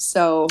cooking up.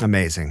 So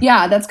amazing.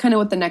 Yeah, that's kind of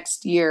what the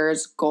next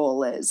year's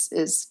goal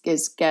is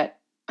get.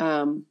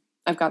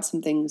 I've got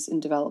some things in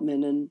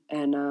development,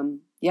 and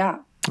yeah.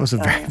 That was a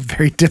very,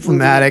 very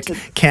diplomatic,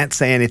 can't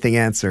say anything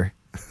answer.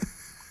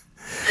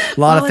 A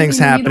lot of things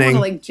happening. You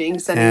don't want to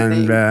jinx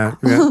anything. And, yeah.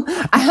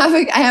 I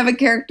have a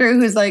character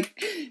who's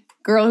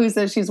girl who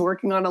says she's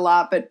working on a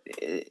lot, but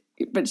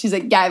she's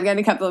like, yeah, I've got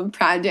a couple of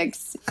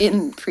projects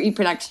in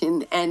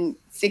pre-production and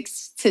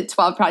 6 to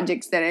 12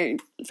 projects that are,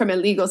 from a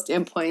legal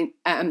standpoint,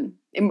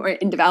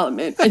 in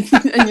development.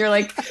 And you're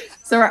like,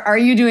 so are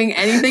you doing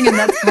anything? And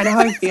that's kind of how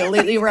I feel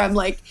lately, where I'm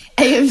like,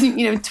 I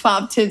have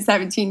 12 to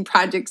 17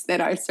 projects that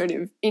are sort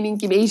of in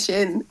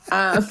incubation.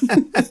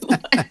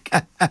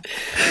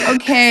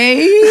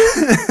 Okay,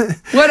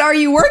 what are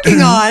you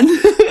working on?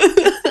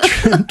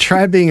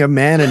 Try being a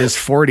man in his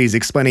 40s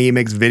explaining he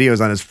makes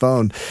videos on his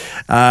phone.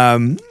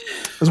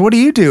 What do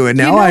you do? And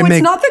now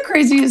it's not the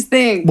craziest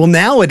thing. Well,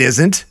 now it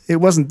isn't. It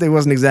wasn't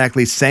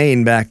exactly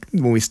sane back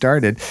when we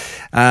started.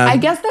 I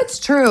guess that's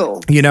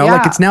true.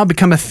 It's now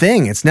become a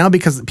thing. It's now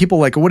because people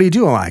are like, what do you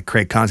do? Oh, I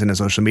create content on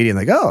social media. And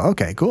like, oh,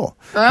 okay, cool.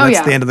 Oh,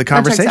 that's the end of the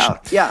conversation.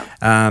 Yeah.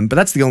 But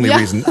that's the only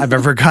reason I've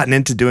ever gotten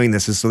into doing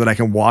this is so that I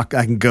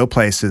can go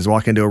places,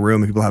 walk into a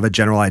room, and people have a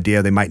general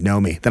idea they might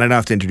know me. Then I don't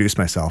have to introduce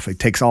myself. It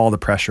takes all the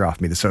pressure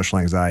off me, the social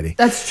anxiety.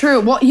 That's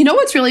true. Well,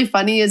 what's really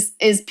funny is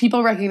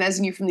people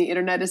recognizing you from the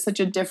internet is such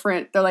a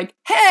different. They're like,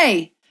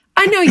 hey,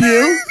 I know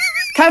you.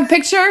 Can I have a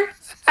picture?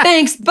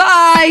 Thanks,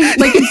 bye.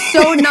 Like, it's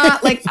so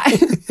not like,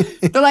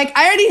 they're like,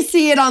 I already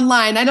see it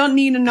online. I don't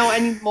need to know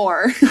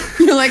anymore.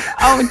 You're like,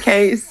 oh,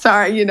 okay,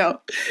 sorry,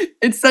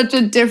 it's such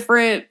a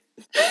different,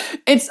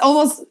 it's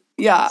almost,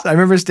 yeah. So I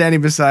remember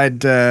standing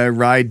beside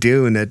Rye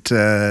Dune at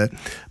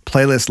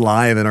Playlist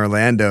Live in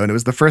Orlando, and it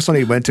was the first one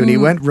he went to, and he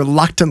went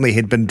reluctantly.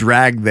 He'd been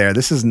dragged there.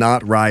 This is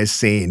not Rye's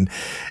scene.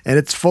 And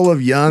it's full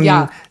of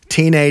young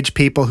teenage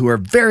people who are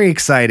very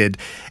excited,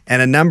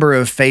 and a number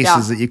of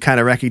faces that you kind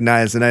of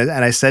recognize. And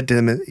I said to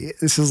him,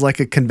 this is like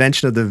a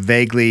convention of the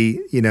vaguely,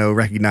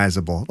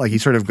 recognizable. Like you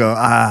sort of go,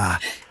 how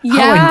do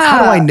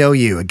I know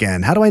you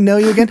again? How do I know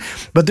you again?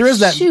 But there is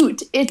that.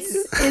 Shoot,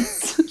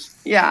 it's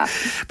yeah.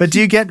 But do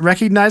you get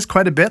recognized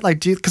quite a bit? Like,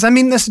 because I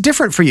mean, that's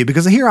different for you,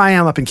 because here I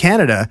am up in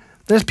Canada.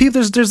 There's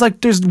people.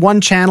 There's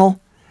one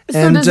channel. So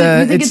and you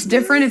think it's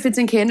different if it's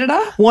in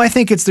Canada? Well, I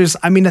think I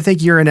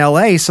think you're in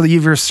LA, so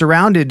you're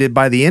surrounded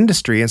by the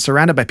industry and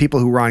surrounded by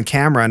people who are on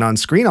camera and on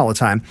screen all the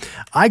time.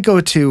 I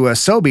go to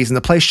Sobeys and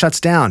the place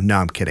shuts down. No,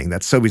 I'm kidding.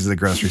 Sobeys is a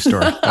grocery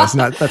store. That's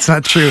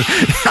not true.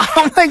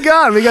 Oh my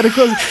God, we got to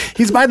close.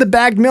 He's by the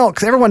bagged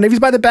milk. Everyone, he's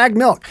by the bagged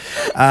milk.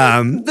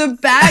 The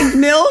bagged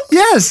milk?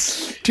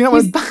 Yes. Do you know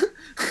what?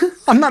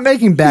 I'm not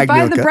making bagged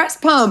milk. By the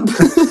breast pump.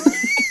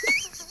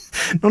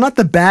 No, not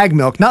the bag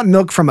milk. Not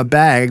milk from a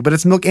bag, but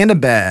it's milk in a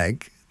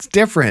bag. It's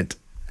different.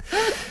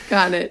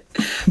 Got it.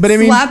 But I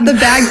mean, slap the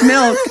bagged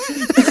milk.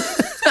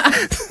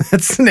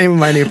 That's the name of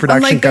my new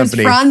production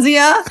company. There's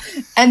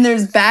Franzia and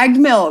there's bagged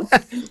milk.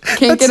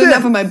 Can't get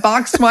enough of my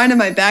boxed wine and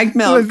my bagged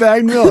milk. My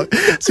bagged milk.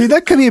 See,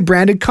 that could be a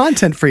branded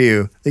content for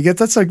you.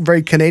 That's a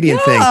very Canadian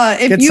thing.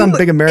 Get some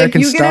big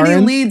American star in. If you get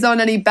any leads on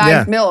any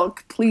bagged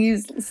milk,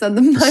 please send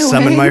them my way.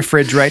 Some in my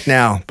fridge right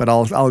now, but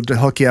I'll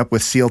hook you up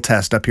with Seal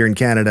Test up here in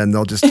Canada, and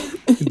they'll just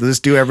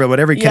do what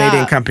every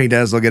Canadian company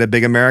does. They'll get a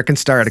big American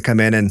star to come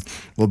in, and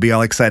we'll be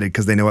all excited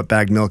because they know what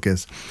bagged milk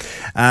is.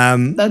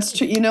 That's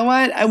true. You know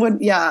what? I would.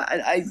 Yeah,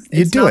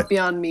 it's not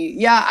beyond me.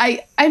 Yeah,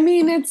 I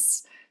mean,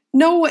 it's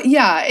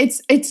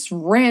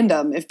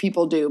random if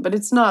people do, but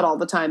it's not all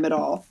the time at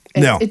all.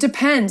 It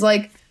depends.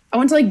 Like, I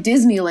went to like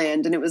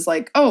Disneyland and it was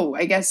like, oh,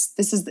 I guess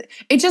this is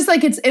it's just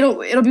like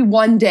it'll be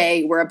one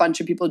day where a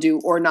bunch of people do,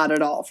 or not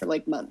at all for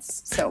like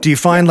months. So do you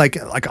find like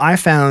I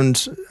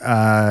found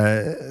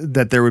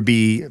that there would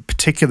be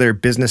particular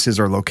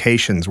businesses or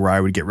locations where I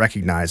would get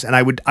recognized, and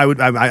I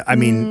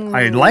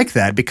like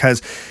that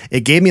because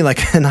it gave me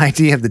like an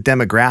idea of the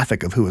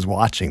demographic of who was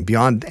watching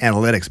beyond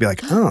analytics. Be like,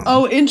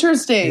 oh,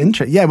 interesting.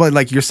 Yeah, well,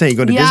 like you're saying, you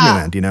go to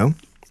Disneyland,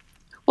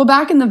 Well,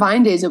 back in the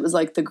Vine days, it was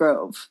like the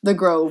Grove. The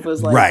Grove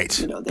was like,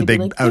 the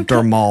big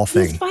outdoor mall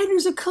thing. These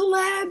Viners are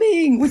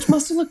collabing, which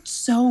must have looked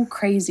so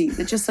crazy.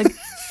 That just like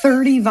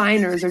 30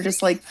 Viners are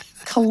just like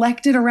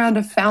collected around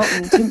a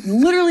fountain to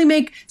literally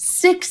make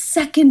 6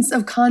 seconds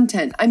of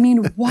content. I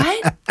mean,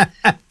 what?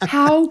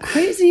 How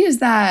crazy is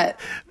that?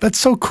 That's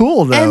so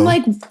cool, though. And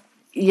like,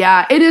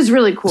 yeah, it is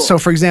really cool. So,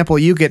 for example,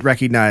 you get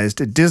recognized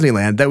at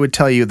Disneyland. That would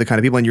tell you the kind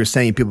of people, and you're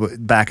saying people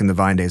back in the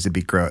Vine days would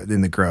be in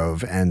the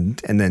Grove, and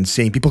then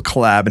seeing people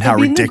collab and how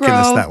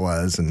ridiculous that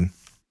was. And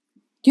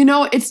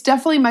it's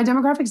definitely, my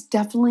demographic's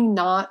definitely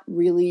not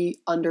really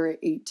under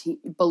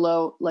 18,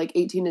 below like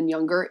 18 and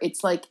younger.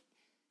 It's like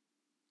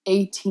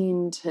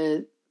 18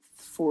 to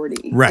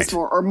 40. Right.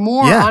 Or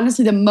more. Yeah.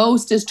 Honestly, the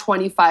most is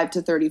 25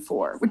 to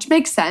 34, which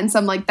makes sense.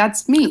 I'm like,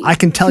 that's me. I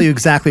can tell you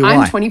exactly why.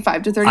 I'm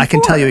 25 to 34. I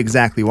can tell you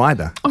exactly why,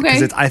 though. Okay.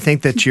 Because I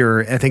think this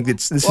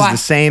is the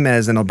same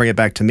as, and I'll bring it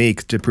back to me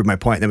to prove my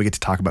point, and then we get to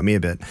talk about me a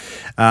bit,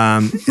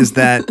 is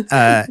that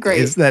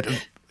is that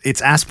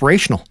it's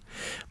aspirational.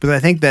 But I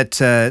think that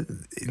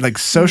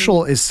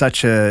social is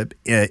such a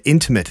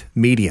intimate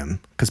medium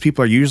because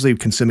people are usually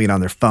consuming it on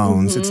their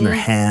phones. Mm-hmm. It's in their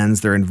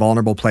hands. They're in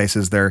vulnerable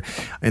places. They're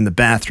in the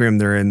bathroom.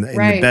 They're in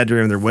the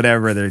bedroom. They're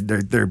whatever.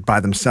 They're by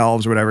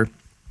themselves or whatever.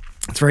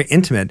 It's very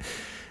intimate.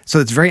 So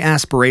it's very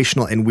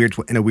aspirational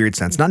in a weird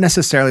sense. Not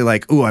necessarily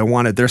like,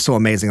 ooh, they're so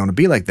amazing. I want to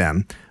be like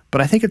them.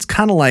 But I think it's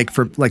kind of like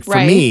for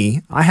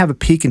me, I have a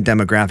peak in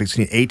demographics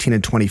between 18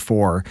 and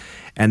 24,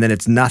 and then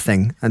it's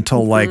nothing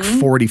until like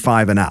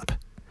 45 and up.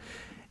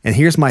 And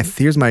here's my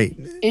theory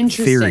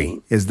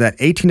is that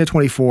 18 to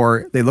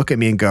 24, they look at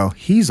me and go,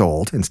 he's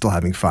old and still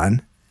having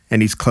fun,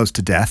 and he's close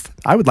to death.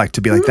 I would like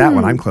to be like that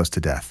when I'm close to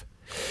death.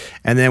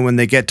 And then when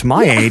they get to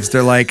my age,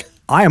 they're like,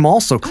 I am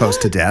also close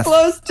to death.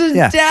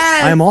 Death.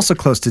 I am also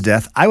close to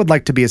death. I would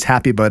like to be as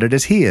happy about it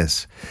as he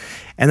is.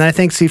 And then I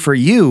think, for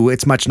you,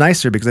 it's much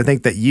nicer because I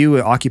think that you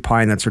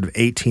occupying that sort of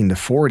 18 to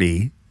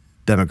 40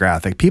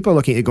 demographic, people are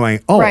looking at you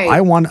going,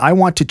 I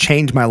want to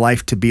change my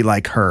life to be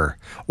like her,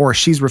 or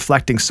she's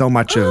reflecting so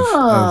much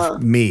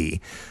of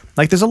me.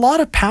 Like, there's a lot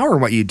of power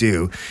in what you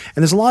do.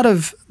 And there's a lot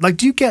of, like,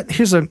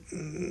 here's an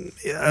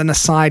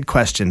aside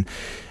question.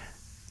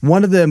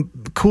 One of the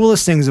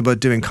coolest things about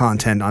doing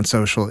content on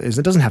social is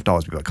it doesn't have to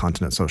always be about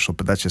content on social,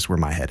 but that's just where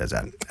my head is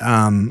at.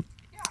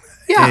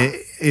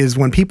 Is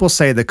when people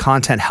say the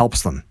content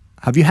helps them.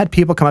 Have you had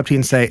people come up to you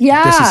and say,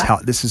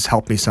 this has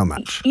helped me so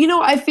much?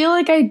 I feel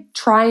like I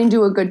try and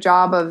do a good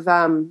job of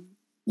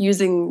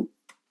using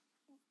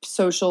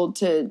social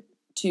to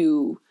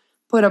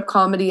put up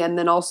comedy and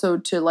then also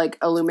to like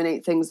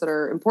illuminate things that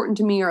are important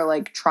to me or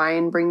like try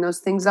and bring those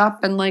things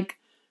up and like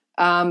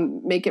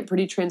make it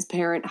pretty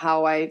transparent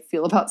how I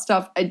feel about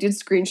stuff. I did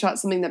screenshot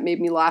something that made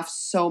me laugh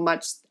so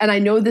much. And I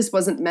know this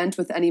wasn't meant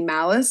with any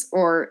malice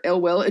or ill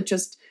will. It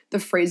just, the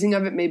phrasing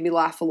of it made me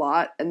laugh a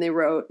lot. And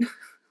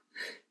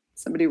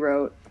somebody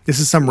wrote. This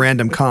is some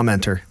random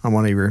commenter on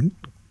one of your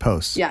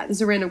posts. Yeah, this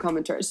is a random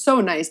commenter. It's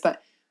so nice.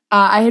 But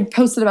I had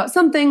posted about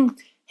something.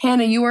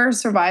 Hannah, you are a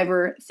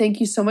survivor. Thank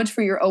you so much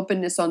for your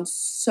openness on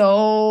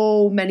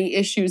so many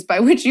issues by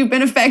which you've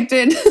been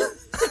affected.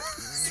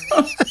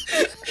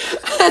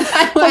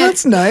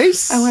 That's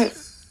nice.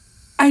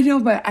 I know,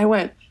 but I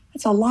went,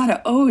 that's a lot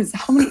of O's.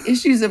 How many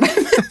issues have I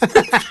been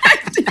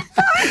affected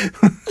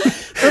by?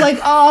 They're like,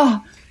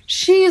 oh,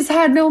 she's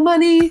had no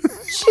money.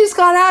 She's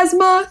got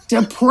asthma,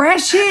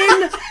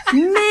 depression.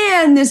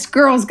 Man, this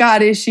girl's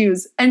got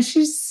issues. And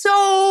she's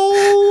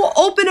so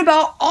open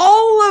about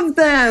all of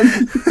them.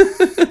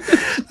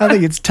 I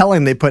think it's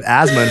telling they put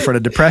asthma in front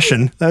of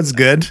depression. That's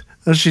good.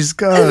 She's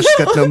got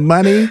no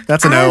money.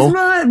 That's an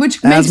asthma, O.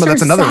 Which makes her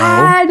that's another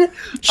sad. O.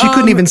 She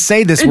couldn't even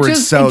say this word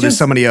so. There's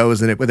so many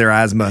O's in it with her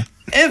asthma.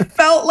 It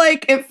felt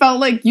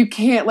like you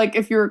can't, like,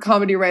 if you're a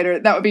comedy writer,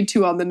 that would be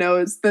too on the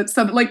nose. It's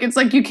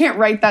like you can't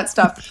write that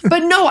stuff.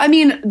 But no, I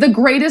mean, the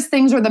greatest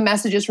things are the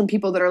messages from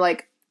people that are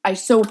like, I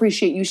so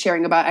appreciate you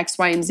sharing about X,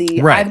 Y, and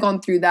Z. Right. I've gone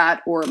through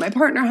that, or my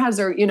partner has,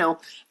 or,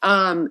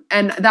 and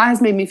that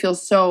has made me feel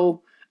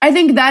so, I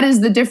think that is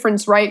the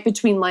difference, right?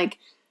 Between like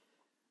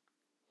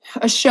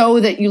a show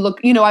that you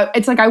look,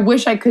 it's like I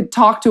wish I could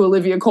talk to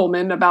Olivia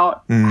Colman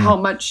about how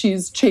much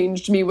she's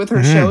changed me with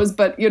her shows,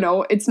 but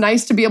it's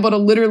nice to be able to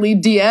literally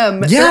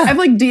DM. Yeah. I've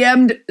like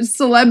DM'd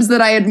celebs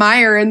that I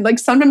admire, and like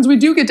sometimes we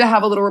do get to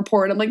have a little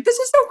rapport, and I'm like, this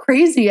is so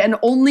crazy, and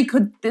only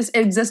could this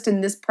exist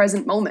in this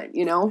present moment,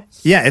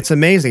 Yeah, it's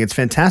amazing. It's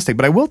fantastic.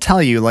 But I will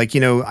tell you, like,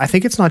 I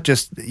think it's not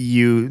just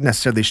you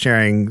necessarily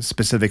sharing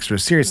specifics or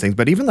serious things,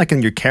 but even like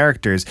in your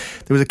characters,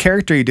 there was a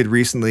character you did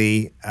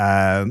recently,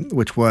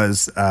 which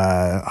was,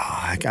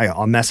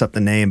 I'll mess up the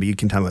name, but you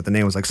can tell me what the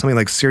name was. Like something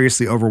like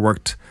seriously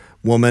overworked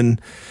woman.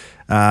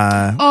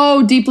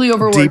 Deeply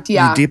overworked.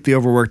 Deeply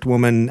overworked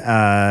woman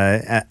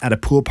at a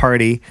pool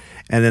party,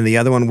 and then the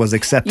other one was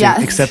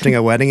accepting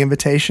a wedding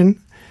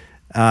invitation.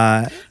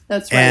 That's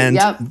right.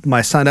 And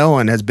my son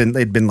Owen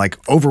they'd been like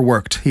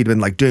overworked. He'd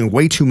been like doing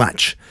way too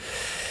much.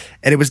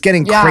 And it was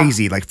getting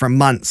crazy, like for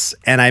months.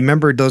 And I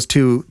remember those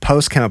two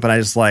posts came up and I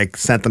just like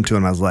sent them to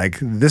him. I was like,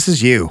 this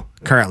is you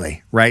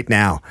currently, right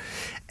now.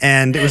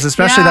 And it was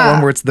especially that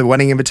one where it's the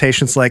wedding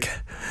invitation. It's like,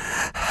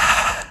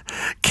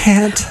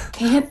 can't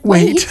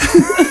wait.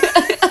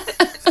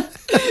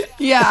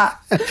 Yeah.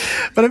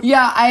 But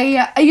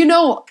I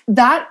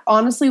that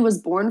honestly was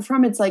born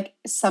from, it's like,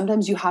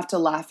 sometimes you have to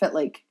laugh at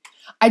like,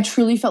 I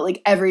truly felt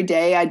like every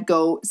day I'd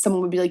go,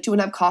 someone would be like, do you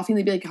want to have coffee? And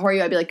they'd be like, how are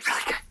you? I'd be like,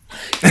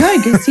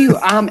 good, good to see you.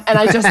 And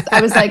I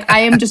was like, I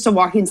am just a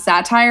walking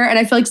satire. And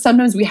I feel like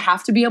sometimes we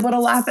have to be able to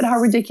laugh at how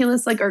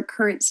ridiculous like our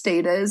current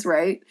state is,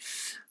 right?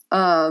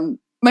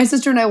 My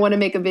sister and I want to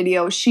make a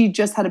video. She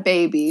just had a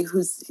baby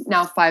who's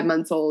now 5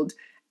 months old.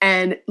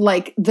 And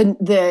like the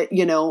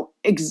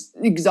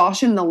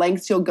exhaustion and the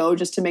lengths you'll go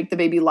just to make the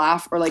baby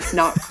laugh or like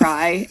not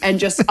cry, and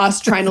just us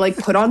trying to like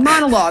put on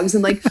monologues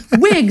and like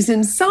wigs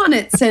and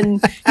sonnets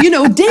and,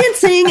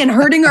 dancing and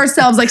hurting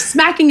ourselves, like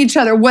smacking each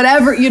other,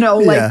 whatever,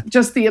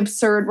 just the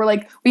absurd. We're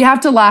like, we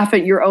have to laugh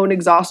at your own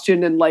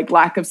exhaustion and like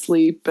lack of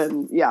sleep.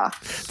 And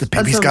the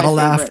baby's got to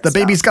laugh. The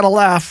baby's got to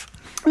laugh.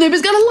 The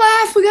baby's got to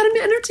laugh. We got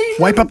to entertain.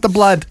 Wipe up the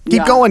blood.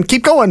 Keep going.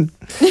 Keep going.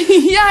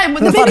 Yeah,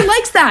 the baby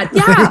likes that.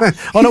 Yeah.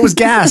 Oh, no, it was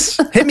gas.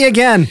 Hit me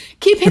again.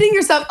 Keep hitting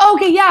yourself. Oh,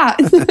 okay, yeah.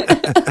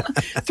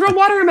 Throw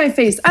water in my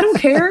face. I don't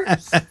care.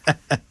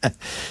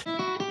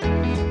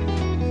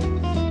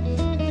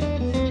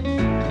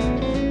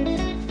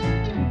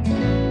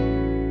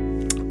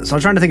 So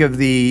I'm trying to think of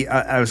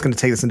I was going to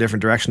take this in a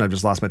different direction. I've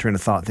just lost my train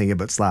of thought thinking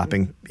about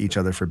slapping each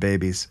other for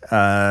babies.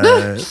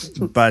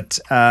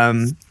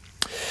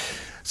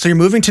 So you're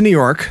moving to New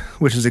York,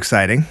 which is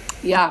exciting.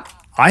 Yeah.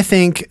 I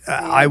think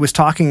I was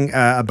talking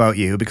about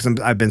you because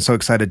I've been so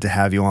excited to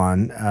have you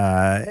on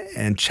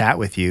and chat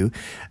with you.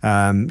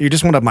 You're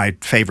just one of my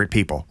favorite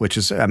people, which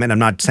is, I'm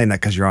not saying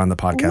that because you're on the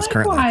podcast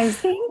currently. Likewise,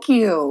 thank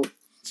you.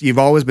 You've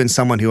always been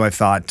someone who I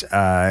thought,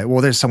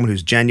 there's someone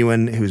who's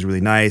genuine, who's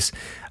really nice.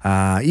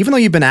 Even though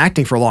you've been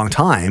acting for a long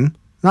time,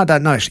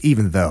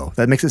 even though.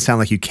 That makes it sound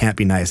like you can't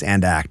be nice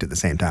and act at the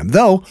same time.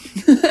 Though...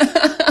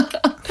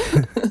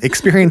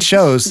 experience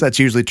shows that's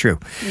usually true.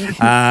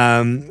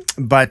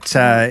 But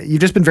you've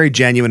just been very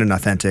genuine and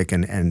authentic,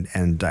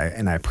 and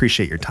I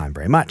appreciate your time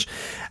very much.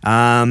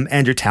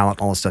 And your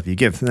talent, all the stuff you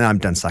give. Now I'm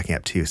done sucking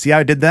up to you. See how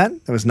I did that?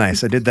 That was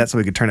nice. I did that so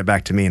we could turn it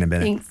back to me in a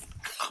minute. Thanks.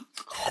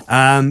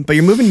 But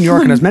you're moving to New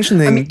York, and I was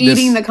mentioning I'm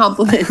eating the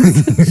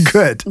compliments.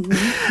 Good.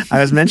 Mm-hmm.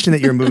 I was mentioning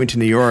that you're moving to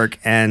New York,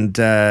 and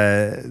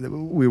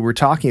we were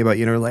talking about,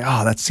 like,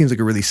 oh, that seems like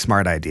a really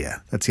smart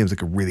idea. That seems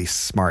like a really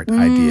smart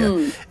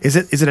idea. Is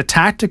it a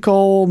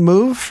tactical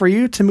move for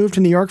you to move to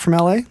New York from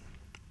LA?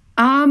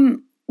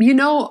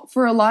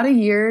 For a lot of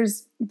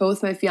years,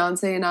 both my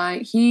fiance and I,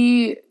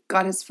 he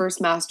got his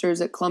first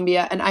master's at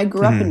Columbia, and I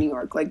grew up in New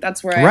York. Like,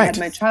 that's where I had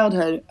my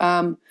childhood.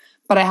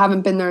 But I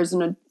haven't been there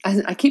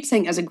I keep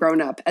saying as a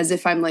grown-up, as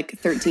if I'm like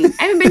 13.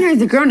 I haven't been here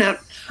as a grown-up.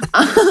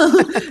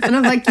 And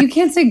I'm like, you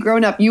can't say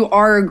grown-up. You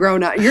are a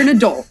grown-up. You're an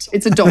adult.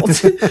 It's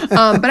adult.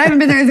 But I haven't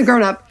been there as a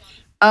grown-up.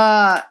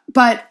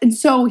 And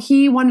so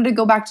he wanted to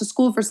go back to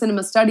school for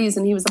cinema studies,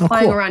 and he was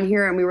applying around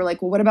here. And we were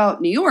like, well, what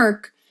about New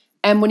York?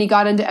 And when he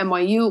got into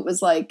NYU, it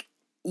was like,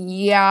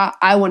 yeah,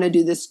 I want to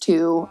do this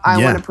too.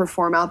 I want to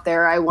perform out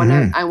there. I want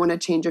to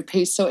change of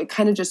pace. So it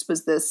kind of just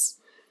was this,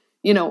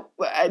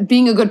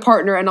 being a good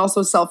partner and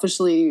also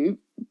selfishly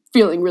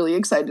feeling really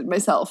excited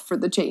myself for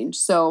the change.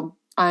 So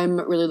I'm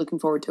really looking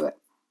forward to it.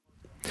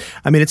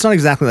 I mean, it's not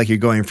exactly like you're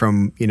going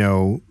from,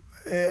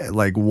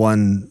 like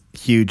one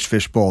huge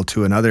fishbowl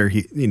to another,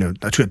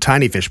 to a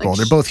tiny fishbowl.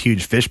 They're both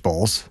huge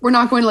fishbowls. We're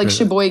not going to like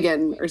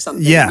Sheboygan or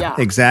something. Yeah.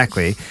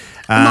 Exactly.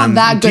 I'm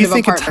not that good of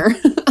a partner.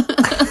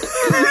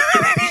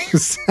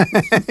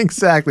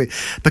 Exactly.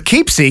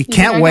 Poughkeepsie,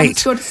 can't wait.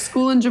 To go to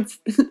school in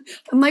Japan.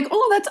 I'm like,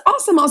 oh, that's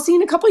awesome. I'll see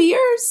you in a couple of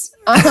years.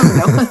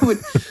 No,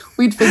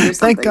 we'd figure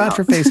something Thank God out.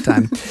 for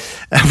FaceTime.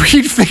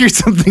 We'd figure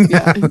something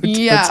out.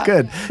 Yeah. That's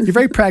good. You're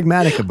very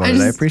pragmatic about it.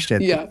 I appreciate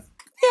that.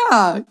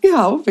 Yeah,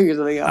 we'll figure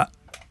something out.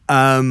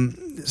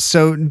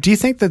 So do you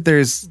think that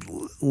there's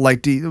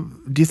like, do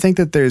you think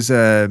that there's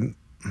I'm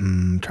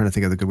trying to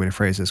think of the good way to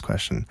phrase this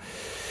question.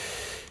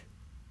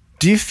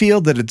 Do you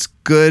feel that it's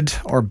good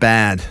or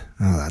bad?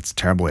 Oh, that's a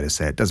terrible way to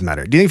say it. Doesn't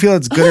matter. Do you feel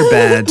it's good or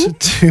bad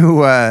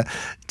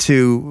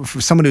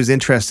for someone who's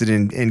interested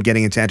in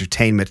getting into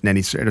entertainment in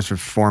any sort of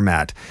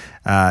format,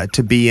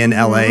 to be in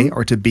LA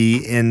or to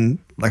be in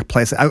like a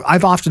place?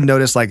 I've often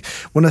noticed, like,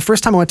 when the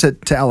first time I went to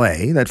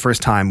LA, that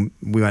first time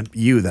we went,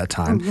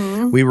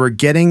 we were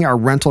getting our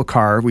rental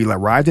car. We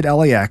arrived at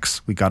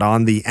LAX. We got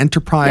on the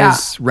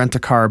Enterprise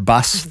rent-a-car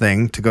bus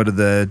thing to go to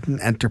the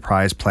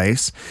Enterprise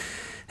place.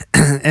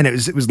 And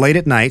it was late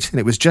at night, and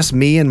it was just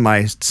me and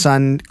my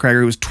son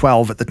Gregory, who was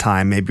 12 at the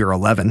time, maybe or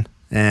 11,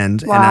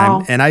 and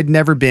I'd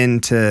never been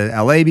to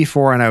LA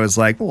before, and I was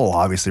like, well,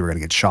 obviously we're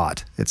gonna get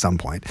shot at some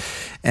point,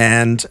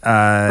 and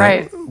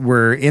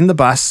we're in the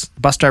bus.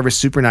 Bus driver's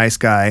super nice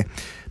guy,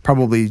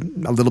 probably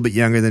a little bit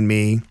younger than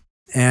me.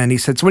 And he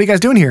said, so what are you guys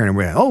doing here? And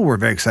we're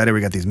very excited.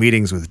 We got these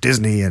meetings with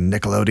Disney and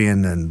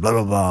Nickelodeon and blah,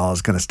 blah, blah, all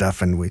this kind of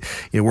stuff. And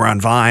we're on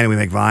Vine and we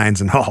make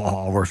Vines, and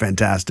we're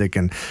fantastic.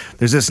 And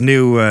there's this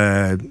new,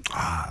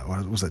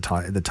 what was it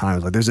at the time? It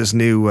was like, there's this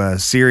new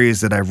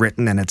series that I've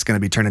written, and it's going to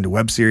be turned into a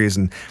web series.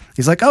 And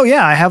he's like, oh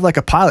yeah, I have like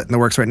a pilot in the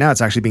works right now. It's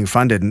actually being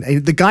funded.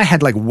 And the guy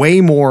had like way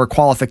more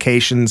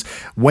qualifications,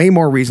 way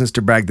more reasons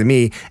to brag than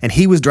me. And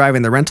he was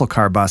driving the rental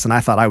car bus, and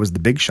I thought I was the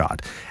big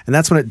shot. And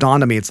that's when it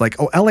dawned on me. It's like,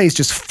 oh, LA is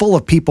just full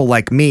of people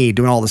like me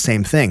doing all the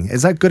same thing.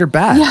 Is that good or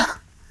bad? Yeah.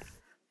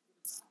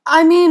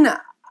 I mean,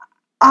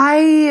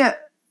 I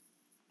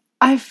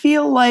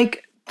feel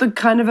like the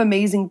kind of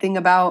amazing thing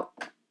about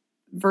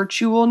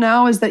virtual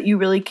now is that you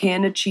really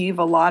can achieve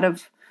a lot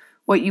of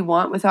what you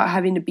want without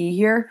having to be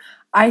here.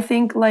 I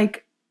think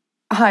like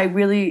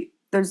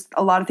there's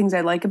a lot of things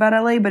I like about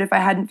LA, but if I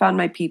hadn't found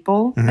my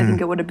people, I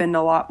think it would have been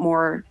a lot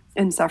more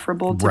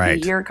insufferable to be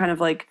here, kind of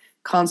like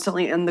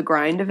constantly in the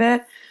grind of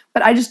it.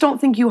 But I just don't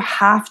think you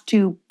have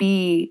to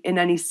be in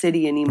any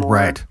city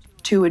anymore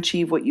to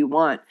achieve what you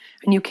want.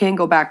 And you can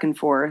go back and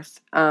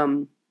forth.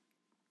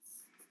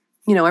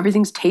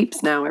 Everything's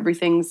tapes now.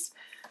 The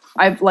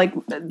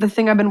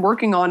thing I've been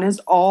working on has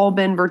all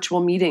been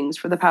virtual meetings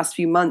for the past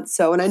few months.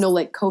 So, and I know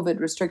like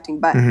COVID restricting,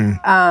 but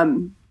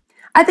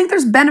I think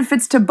there's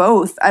benefits to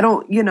both. I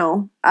don't,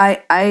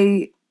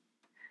 I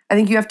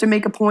think you have to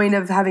make a point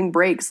of having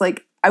breaks.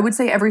 Like, I would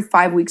say every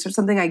 5 weeks or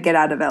something I get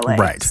out of LA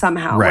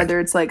somehow. Whether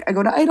it's like I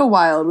go to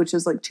Idlewild, which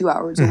is like 2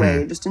 hours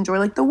away, just enjoy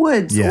like the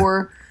woods,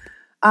 or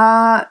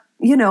go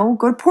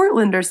to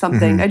Portland or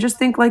something. I just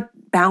think like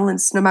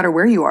balance, no matter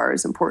where you are,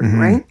 is important,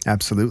 right?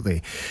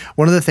 Absolutely.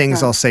 One of the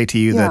things I'll say to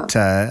you that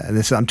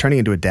I'm turning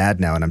into a dad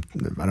now, and I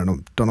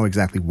don't know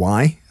exactly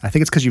why. I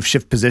think it's because you've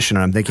shifted position,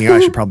 and I'm thinking I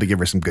should probably give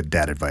her some good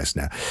dad advice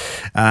now.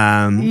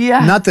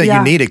 Not that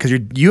you need it, because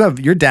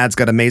your dad's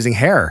got amazing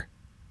hair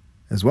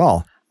as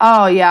well.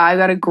 Oh, yeah. I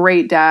got a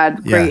great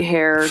dad, great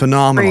hair.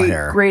 Phenomenal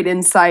hair. Great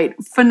insight.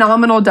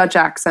 Phenomenal Dutch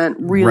accent.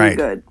 Really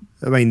good.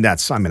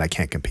 I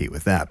can't compete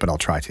with that, but I'll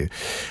try to.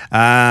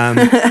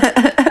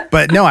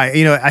 But no,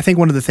 I think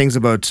one of the things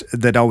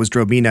that always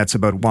drove me nuts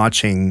about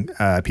watching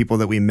people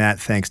that we met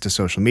thanks to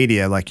social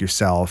media, like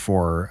yourself,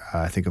 or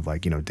I think of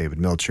like, David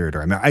Milchard,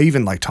 or I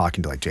even like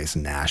talking to like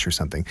Jason Nash or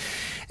something.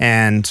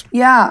 And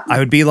I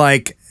would be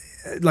like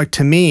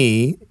to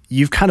me,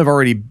 you've kind of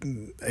already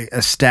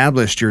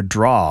established your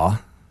draw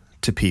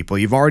to people.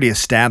 You've already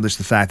established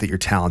the fact that you're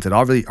talented,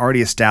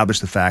 already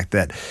established the fact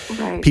that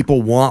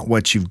people want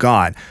what you've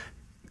got.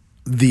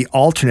 the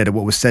alternate of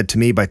what was said to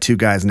me by two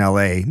guys in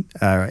LA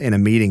in a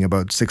meeting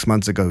about 6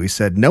 months ago. He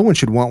said, no one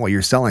should want what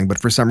you're selling, but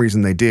for some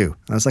reason they do.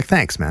 And I was like,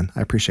 thanks, man.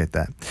 I appreciate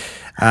that.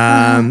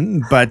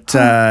 But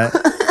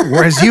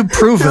whereas you've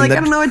proven like, that...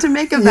 I don't know what to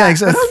make of that.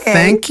 Exactly. Okay.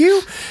 Thank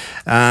you.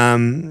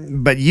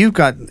 But you've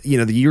got,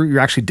 you're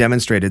actually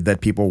demonstrated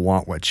that people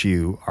want what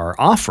you are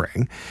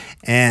offering.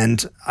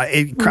 And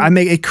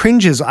it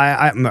cringes.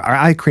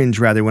 I cringe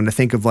rather when I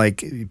think of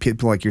like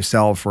people like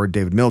yourself or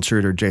David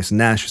Milchard or Jason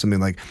Nash or something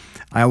like.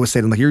 I always say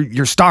to them, like,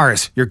 you're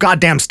stars. You're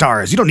goddamn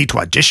stars. You don't need to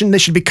audition. They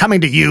should be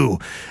coming to you.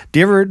 Do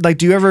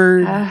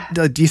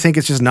you think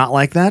it's just not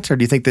like that? Or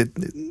do you think that,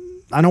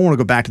 I don't want to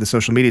go back to the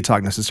social media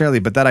talk necessarily,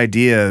 but that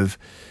idea of,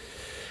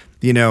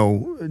 do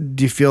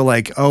you feel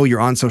like, oh, you're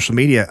on social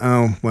media?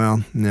 Oh,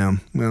 well, no.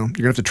 Well, you're going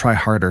to have to try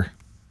harder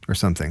or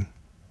something.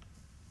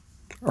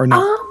 Or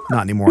not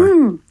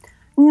anymore.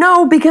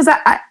 No, because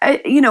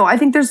I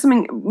think there's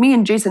something, me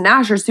and Jason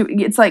Nash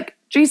it's like,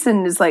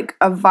 Jason is like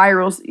a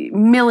viral,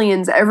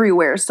 millions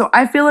everywhere. So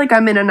I feel like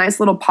I'm in a nice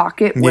little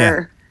pocket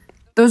where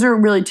those are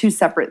really two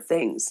separate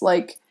things.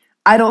 Like,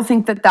 I don't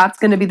think that that's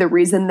going to be the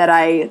reason that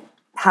I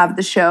have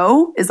the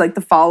show is like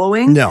the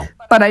following. No.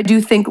 But I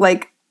do think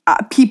like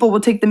people will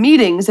take the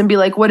meetings and be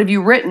like, what have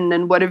you written?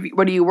 And what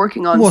are you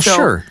working on? Well, so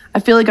sure. I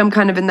feel like I'm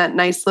kind of in that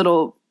nice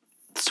little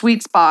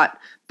sweet spot.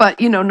 But,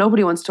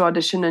 nobody wants to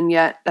audition. And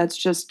yet that's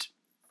just,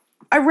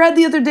 I read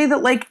the other day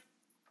that like,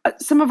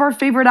 some of our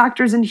favorite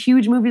actors in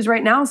huge movies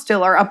right now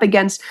still are up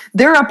against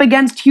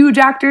huge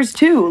actors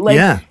too.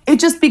 Like it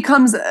just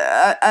becomes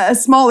a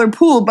smaller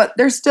pool, but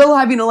they're still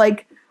having to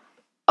like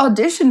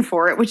audition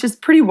for it, which is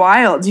pretty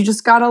wild. You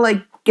just gotta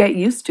like get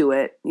used to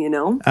it,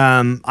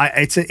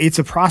 It's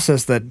a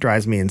process that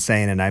drives me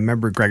insane. And I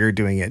remember Gregor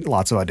doing it,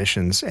 lots of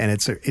auditions, and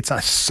it's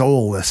a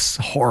soulless,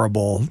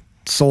 horrible,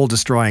 soul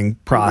destroying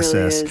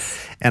process. It really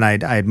is. And I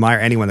admire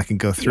anyone that can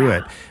go through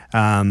it.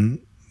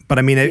 But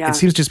I mean, it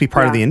seems to just be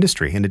part of the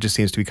industry, and it just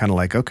seems to be kind of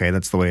like, okay,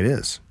 that's the way it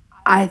is.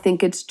 I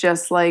think it's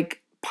just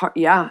like,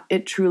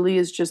 it truly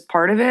is just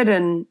part of it.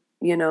 And,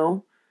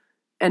 and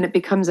it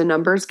becomes a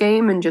numbers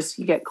game and just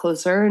you get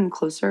closer and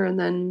closer. And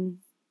then,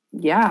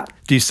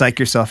 Do you psych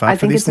yourself out I for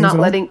think these it's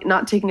things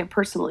not taking it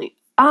personally.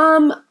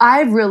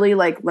 I've really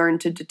like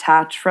learned to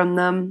detach from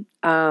them.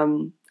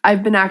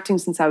 I've been acting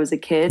since I was a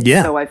kid.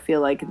 Yeah. So I feel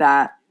like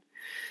that,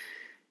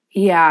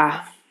 you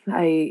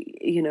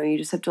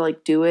just have to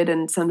like do it.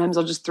 And sometimes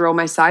I'll just throw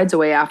my sides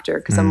away after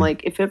because I'm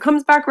like, if it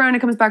comes back around, it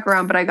comes back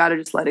around, but I got to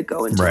just let it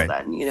go until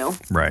then,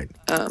 Right.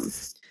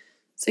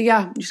 So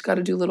you just got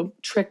to do little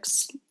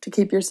tricks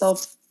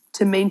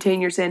to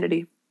maintain your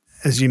sanity.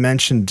 As you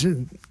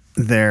mentioned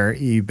there,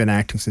 you've been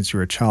acting since you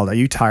were a child. Are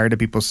you tired of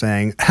people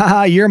saying,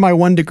 haha, you're my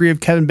 1 degree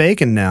of Kevin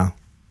Bacon now?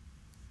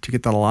 Do you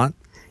get that a lot?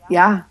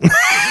 Yeah.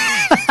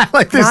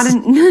 Like this.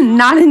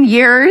 Not in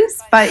years,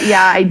 but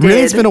yeah, I did.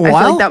 Really? It's been a while?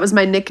 I feel like that was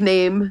my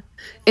nickname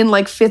in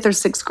like 5th or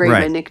 6th grade.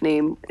 Right. My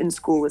nickname in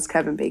school was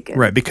Kevin Bacon.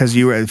 Right, because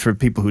you were, for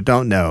people who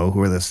don't know,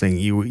 who are listening,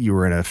 you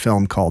were in a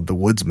film called The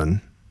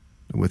Woodsman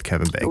with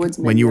Kevin Bacon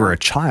when you were a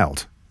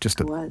child,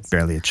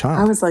 barely a child.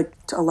 I was like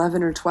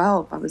 11 or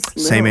 12. I was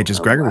same age as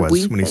Gregor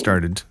was when he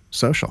started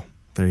Social.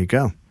 There you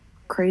go.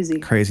 Crazy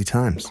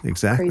times.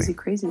 Exactly.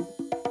 Crazy.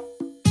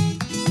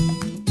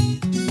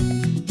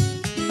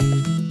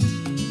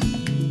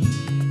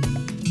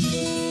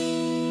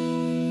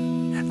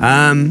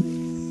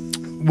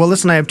 Well,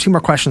 listen, I have 2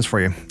 more questions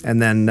for you,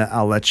 and then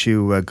I'll let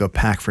you go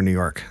pack for New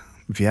York.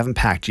 If you haven't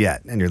packed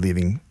yet and you're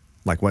leaving,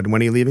 like when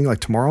are you leaving? Like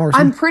tomorrow or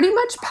something? I'm pretty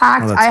much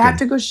packed. I have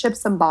to go ship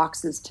some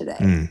boxes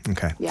today.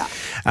 Okay. Yeah.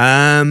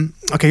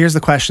 Okay, here's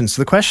the question.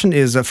 So the question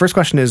is, first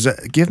question is,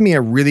 give me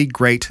a really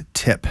great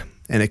tip,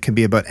 and it can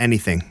be about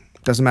anything.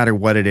 Doesn't matter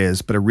what it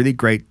is, but a really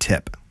great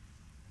tip.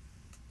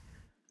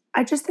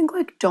 I just think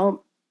like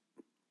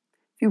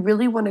if you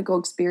really want to go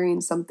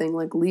experience something,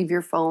 like leave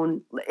your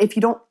phone. If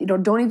you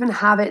don't even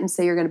have it and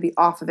say you're going to be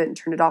off of it and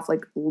turn it off,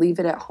 like leave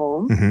it at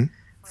home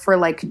for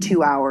like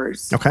 2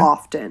 hours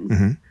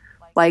often.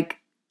 Like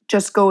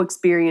just go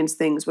experience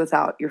things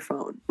without your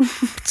phone.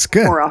 It's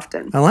good. More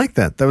often. I like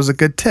that. That was a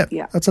good tip.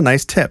 Yeah. That's a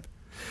nice tip.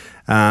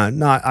 I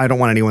don't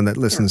want anyone that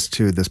listens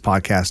to this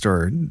podcast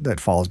or that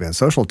follows me on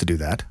social to do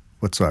that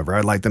whatsoever.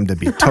 I'd like them to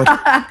be tethered.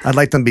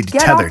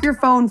 Get off your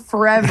phone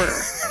forever.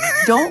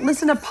 Don't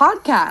listen to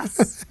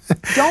podcasts.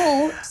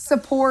 Don't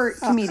support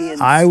comedians.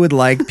 I would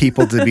like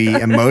people to be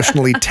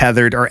emotionally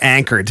tethered or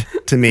anchored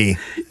to me.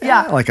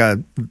 Yeah. I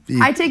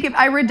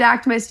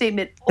redact my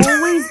statement.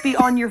 Always be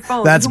on your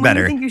phone. That's Even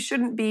better. When you think you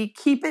shouldn't be,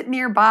 keep it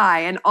nearby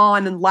and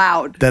on and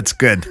loud. That's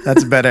good.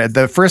 That's better.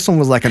 The first one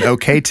was like an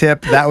okay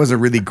tip. That was a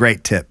really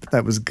great tip.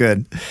 That was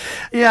good.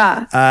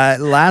 Yeah.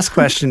 Last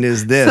question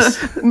is this.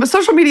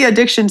 Social media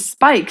addiction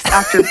spikes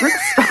after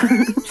Brittlestar.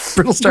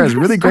 Brittlestar is a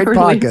really great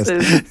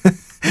podcast.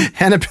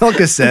 Hannah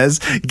Pilka says,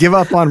 give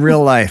up on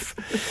real life.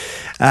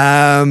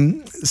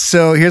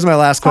 So here's my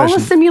last question.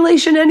 All a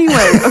simulation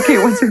anyway.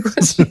 Okay, what's your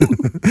question?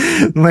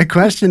 My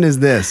question is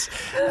this.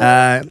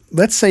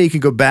 Let's say you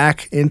could go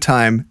back in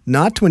time,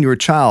 not to when you were a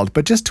child,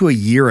 but just to a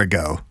year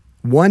ago,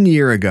 1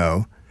 year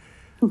ago.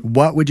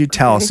 what would you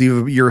tell?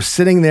 So you're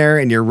sitting there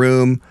in your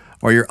room,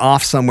 or you're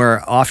off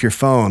somewhere off your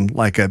phone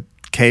like a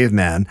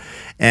caveman,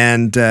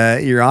 and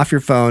you're off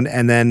your phone,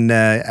 and then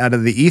out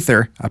of the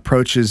ether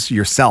approaches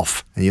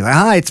yourself, and you're like,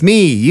 "Hi, it's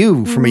me,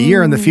 you from a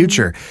year in the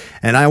future,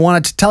 and I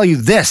wanted to tell you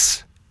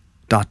this, ...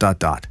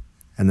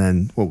 And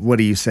then what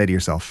do you say to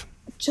yourself?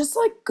 Just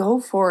like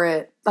go for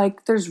it.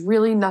 Like there's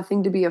really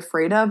nothing to be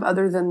afraid of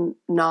other than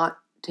not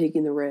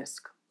taking the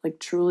risk. Like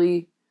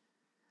truly,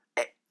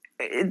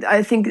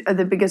 I think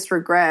the biggest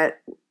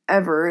regret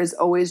ever is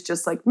always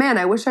just like, man,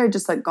 I wish I had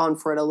just like gone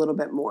for it a little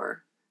bit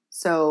more.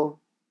 So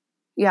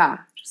yeah,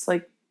 just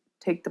like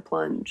take the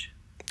plunge.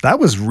 That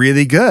was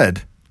really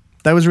good.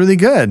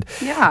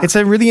 Yeah. It's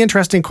a really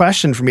interesting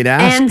question for me to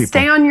ask and people.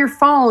 Stay on your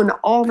phone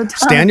all the time.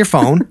 Stay on your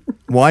phone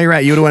while you're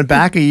at. You would have went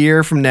back a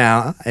year from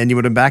now, and you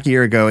would have back a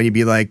year ago, and you'd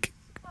be like,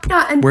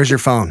 and "Where's your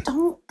phone?"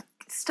 Don't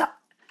stop.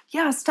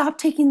 Yeah, stop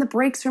taking the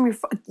breaks from your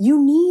phone. You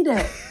need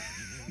it.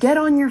 Get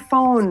on your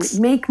phone.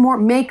 Make more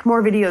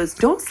videos.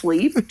 Don't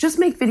sleep. Just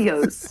make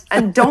videos.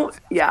 And don't.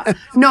 Yeah.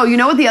 No. You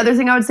know what? The other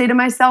thing I would say to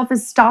myself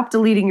is stop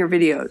deleting your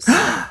videos.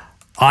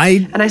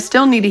 And I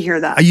still need to hear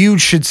that. You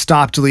should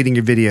stop deleting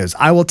your videos.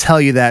 I will tell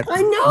you that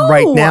I know.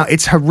 right now.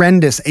 It's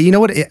horrendous. You know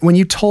what? When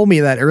you told me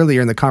that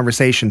earlier in the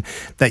conversation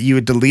that you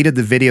had deleted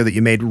the video that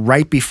you made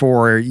right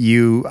before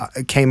you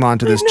came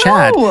onto this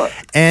chat,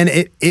 and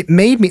it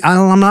made me,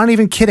 I'm not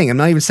even kidding. I'm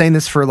not even saying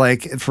this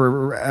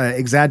for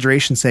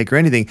exaggeration's sake or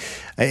anything.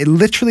 It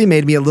literally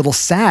made me a little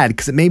sad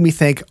because it made me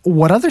think,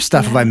 what other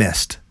stuff have I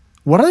missed?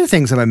 What other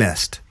things have I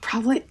missed?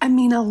 Probably, a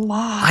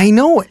lot. I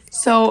know.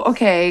 So,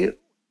 okay.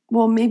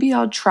 Well, maybe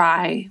I'll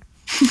try.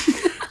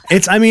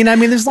 There's lots of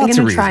reasons. I'm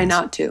gonna try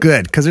not to.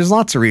 Good, because there's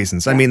lots of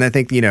reasons. Yeah. I mean, I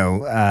think, we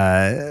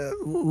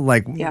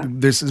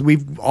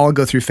all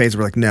go through phases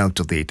where we're like, no,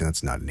 delete,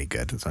 that's not any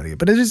good. That's not any good.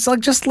 But it's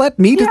like, just let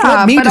me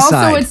decide. But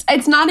also,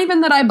 it's not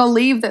even that I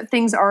believe that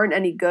things aren't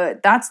any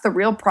good. That's the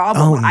real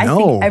problem. Oh, no. I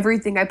think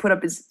everything I put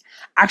up is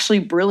actually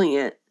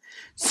brilliant.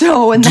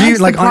 So, and that's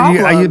the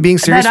problem. Are you being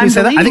serious when you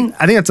say that? I think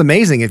that's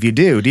amazing if you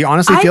do. Do you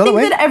honestly feel that way?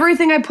 I think that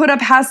everything I put up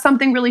has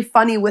something really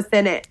funny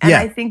within it. And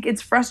I think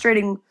it's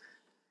frustrating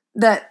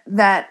that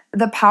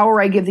the power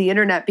I give the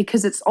internet,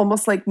 because it's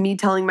almost like me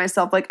telling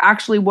myself, like,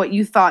 actually what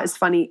you thought is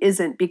funny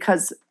isn't,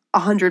 because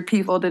 100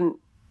 people didn't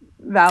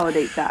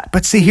validate that.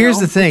 But see, here's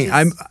the thing.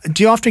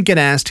 Do you often get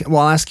asked,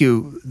 well, I'll ask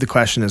you the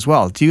question as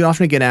well. Do you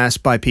often get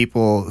asked by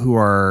people who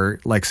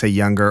are, like, say,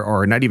 younger,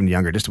 or not even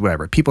younger, just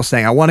whatever, people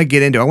saying, I want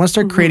to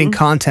start creating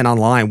content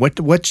online.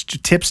 What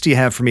tips do you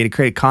have for me to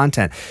create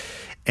content?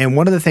 And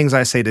one of the things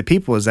I say to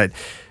people is that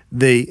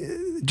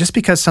just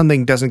because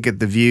something doesn't get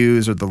the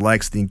views or the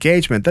likes, the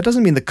engagement, that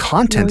doesn't mean the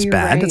content's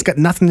bad. Right. It's got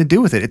nothing to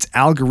do with it. It's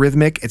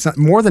algorithmic. It's not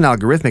more than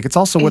algorithmic. It's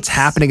also what's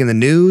happening in the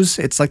news.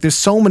 It's like there's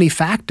so many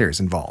factors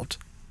involved.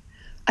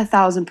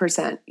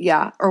 1,000%.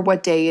 Yeah. Or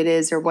what day it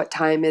is, or what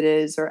time it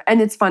is. And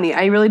it's funny.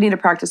 I really need to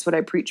practice what I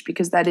preach,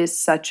 because that is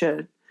such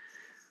a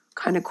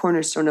kind of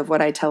cornerstone of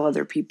what I tell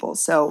other people.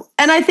 So,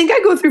 and I think I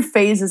go through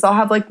phases. I'll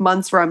have like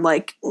months where I'm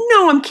like,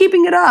 no, I'm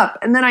keeping it up.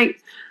 And then I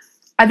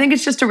think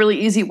it's just a really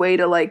easy way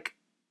to like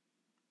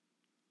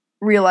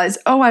realize,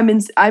 oh,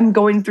 I'm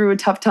going through a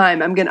tough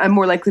time. I'm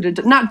more likely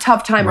to, not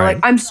tough time, or like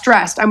I'm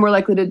stressed. I'm more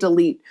likely to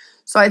delete.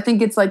 So I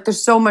think it's like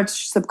there's so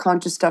much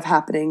subconscious stuff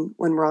happening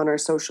when we're on our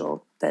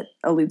social that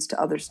alludes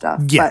to other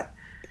stuff. Yeah,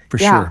 for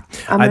sure.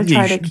 I'm going to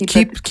try to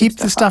keep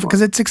the stuff,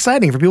 because it's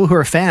exciting for people who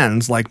are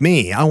fans like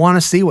me. I want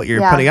to see what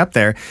you're putting up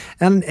there.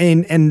 And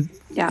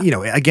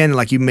again,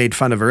 like you made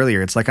fun of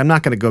earlier, it's like, I'm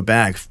not going to go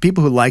back.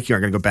 People who like you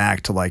aren't going to go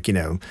back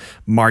to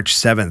March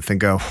 7th and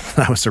go,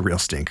 that was a real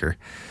stinker.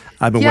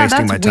 I've been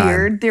wasting my time. Yeah, that's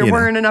weird. There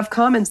weren't enough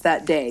comments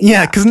that day.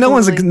 Yeah, because no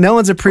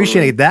one's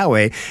appreciating it that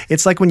way.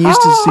 It's like when you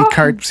used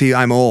to see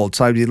I'm old,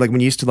 so I'd be like when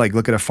you used to like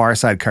look at a Far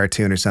Side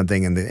cartoon or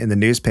something in the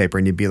newspaper,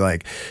 and you'd be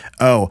like,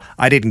 oh,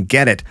 I didn't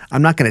get it.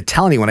 I'm not going to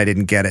tell anyone I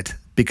didn't get it,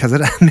 because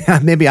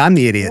maybe I'm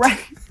the idiot.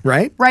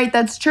 Right? Right,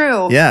 that's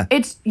true. Yeah.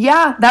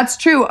 That's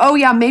true. Oh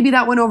yeah, maybe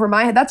that went over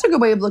my head. That's a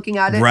good way of looking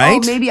at it. Right?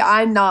 Oh, maybe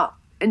I'm not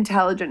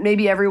intelligent.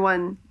 Maybe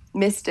everyone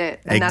missed it,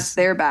 and that's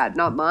their bad,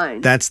 not mine.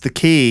 That's the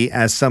key,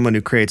 as someone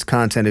who creates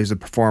content, who's a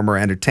performer,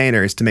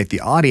 entertainer, is to make the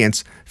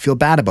audience feel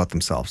bad about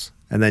themselves,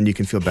 and then you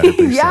can feel better about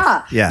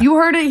yourself. Yeah, you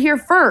heard it here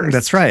first.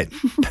 That's right.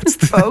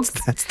 Folks.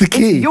 That's the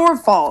key. It's your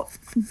fault.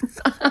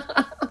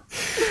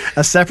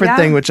 A separate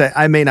thing, which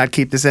I may not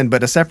keep this in,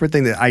 but a separate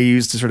thing that I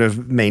use to sort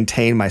of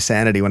maintain my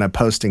sanity when I'm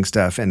posting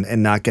stuff and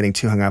not getting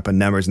too hung up on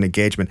numbers and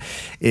engagement,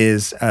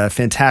 is a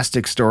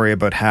fantastic story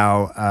about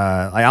how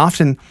I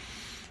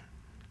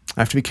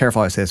have to be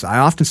careful how I say this. I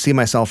often see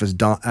myself as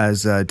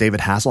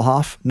David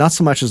Hasselhoff, not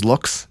so much as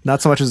looks,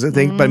 not so much as I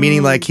think, but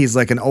meaning like he's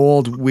like an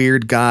old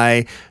weird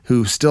guy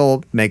who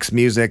still makes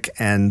music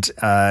and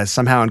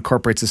somehow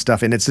incorporates his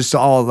stuff, and it's just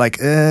all like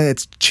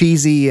it's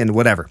cheesy and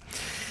whatever.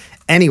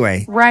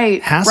 Anyway,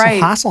 Right.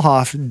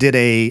 Hasselhoff did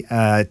a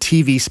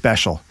TV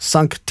special,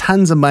 sunk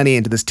tons of money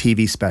into this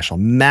TV special,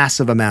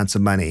 massive amounts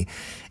of money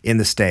in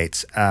the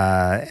States.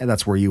 And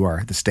that's where you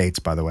are, the States,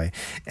 by the way.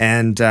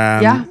 And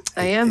Yeah,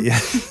 I am.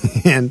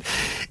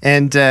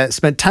 and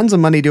spent tons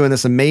of money doing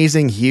this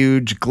amazing,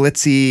 huge,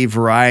 glitzy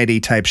variety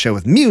type show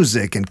with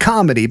music and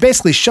comedy,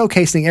 basically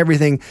showcasing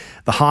everything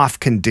the Hoff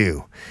can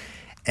do.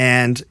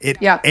 And it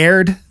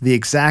aired the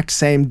exact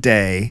same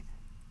day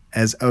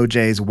as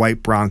OJ's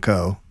white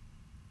Bronco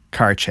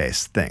car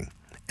chase thing.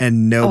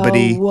 And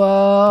nobody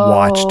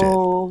watched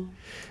it.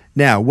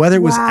 Now, whether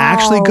it was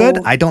actually good,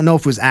 I don't know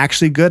if it was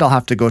actually good. I'll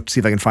have to go see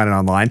if I can find it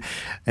online.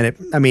 And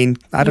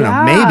I don't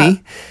know,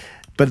 maybe.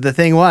 But the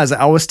thing was, it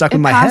always stuck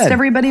in my head. It passed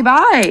everybody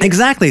by.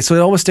 Exactly. So it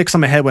always sticks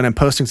on my head when I'm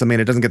posting something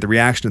and it doesn't get the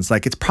reaction. It's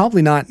like, it's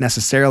probably not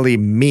necessarily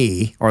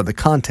me or the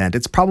content.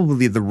 It's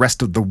probably the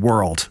rest of the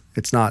world.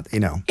 It's not,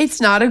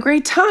 It's not a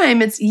great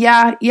time. It's,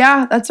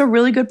 that's a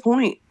really good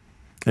point.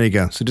 There you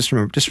go. So just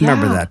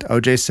remember that.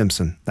 OJ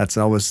Simpson. That's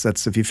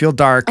if you feel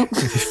dark,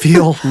 if you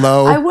feel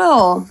low. I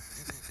will.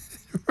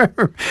 I'm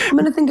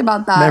going to think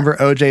about that. Remember,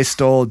 OJ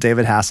stole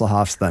David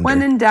Hasselhoff's thunder.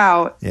 When in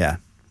doubt. Yeah,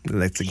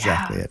 that's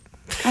exactly it.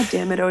 God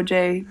damn it,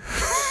 OJ.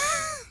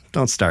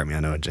 Don't start me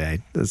on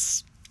OJ.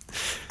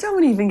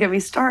 Don't even get me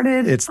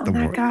started. It's on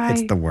that guy.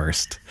 It's the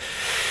worst.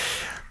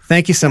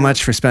 Thank you so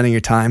much for spending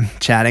your time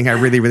chatting. I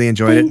really, really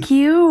enjoyed it. Thank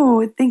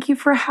you. Thank you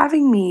for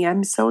having me.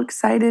 I'm so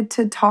excited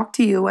to talk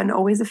to you and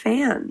always a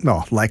fan.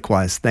 Oh,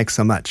 likewise. Thanks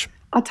so much.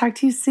 I'll talk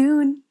to you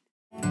soon.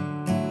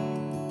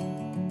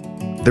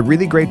 The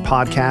Really Great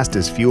Podcast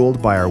is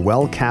fueled by our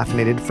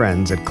well-caffeinated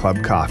friends at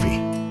Club Coffee.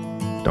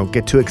 Don't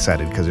get too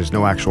excited because there's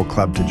no actual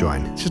club to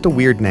join. It's just a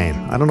weird name.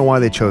 I don't know why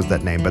they chose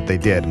that name, but they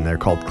did, and they're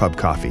called Club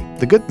Coffee.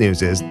 The good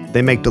news is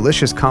they make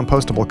delicious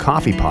compostable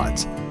coffee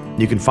pods.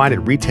 You can find it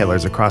at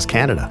retailers across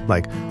Canada,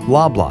 like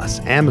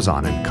Loblaws,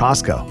 Amazon, and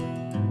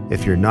Costco.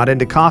 If you're not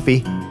into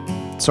coffee,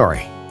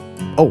 sorry.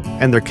 Oh,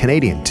 and they're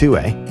Canadian too,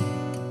 eh?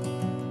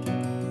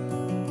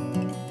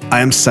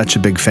 I am such a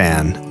big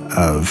fan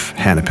of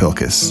Hannah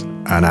Pilkis,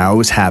 and I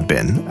always have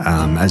been,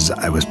 as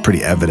I was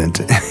pretty evident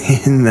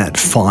in that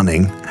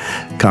fawning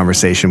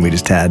conversation we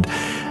just had.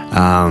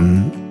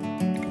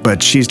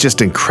 But she's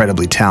just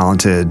incredibly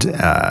talented.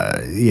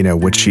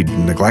 What she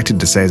neglected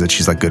to say is that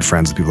she's like good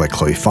friends with people like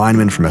Chloe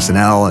Fineman from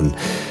SNL,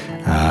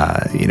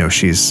 and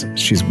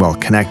she's well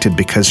connected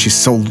because she's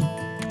so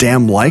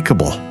damn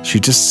likable.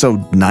 She's just so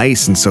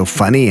nice and so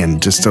funny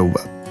and just so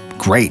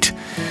great.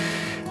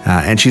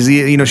 And she's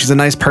a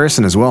nice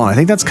person as well. And I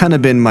think that's kind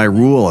of been my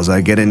rule as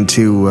I get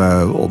into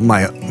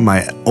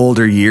my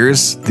older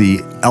years, the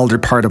elder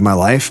part of my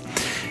life,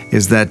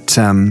 is that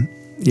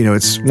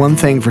it's one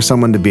thing for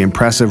someone to be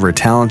impressive or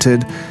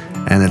talented,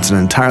 and it's an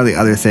entirely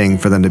other thing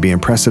for them to be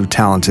impressive,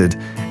 talented,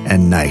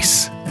 and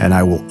nice. And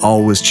I will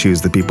always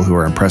choose the people who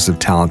are impressive,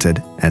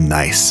 talented, and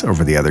nice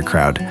over the other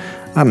crowd.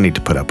 I don't need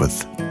to put up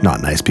with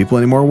not nice people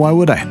anymore. Why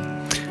would I?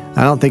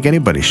 I don't think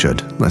anybody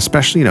should,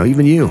 especially,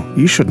 even you.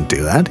 You shouldn't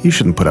do that. You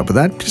shouldn't put up with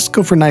that. Just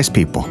go for nice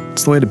people.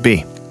 It's the way to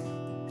be.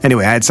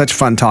 Anyway, I had such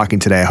fun talking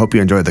today. I hope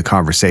you enjoyed the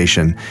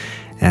conversation,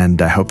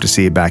 and I hope to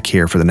see you back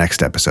here for the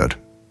next episode.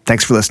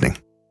 Thanks for listening.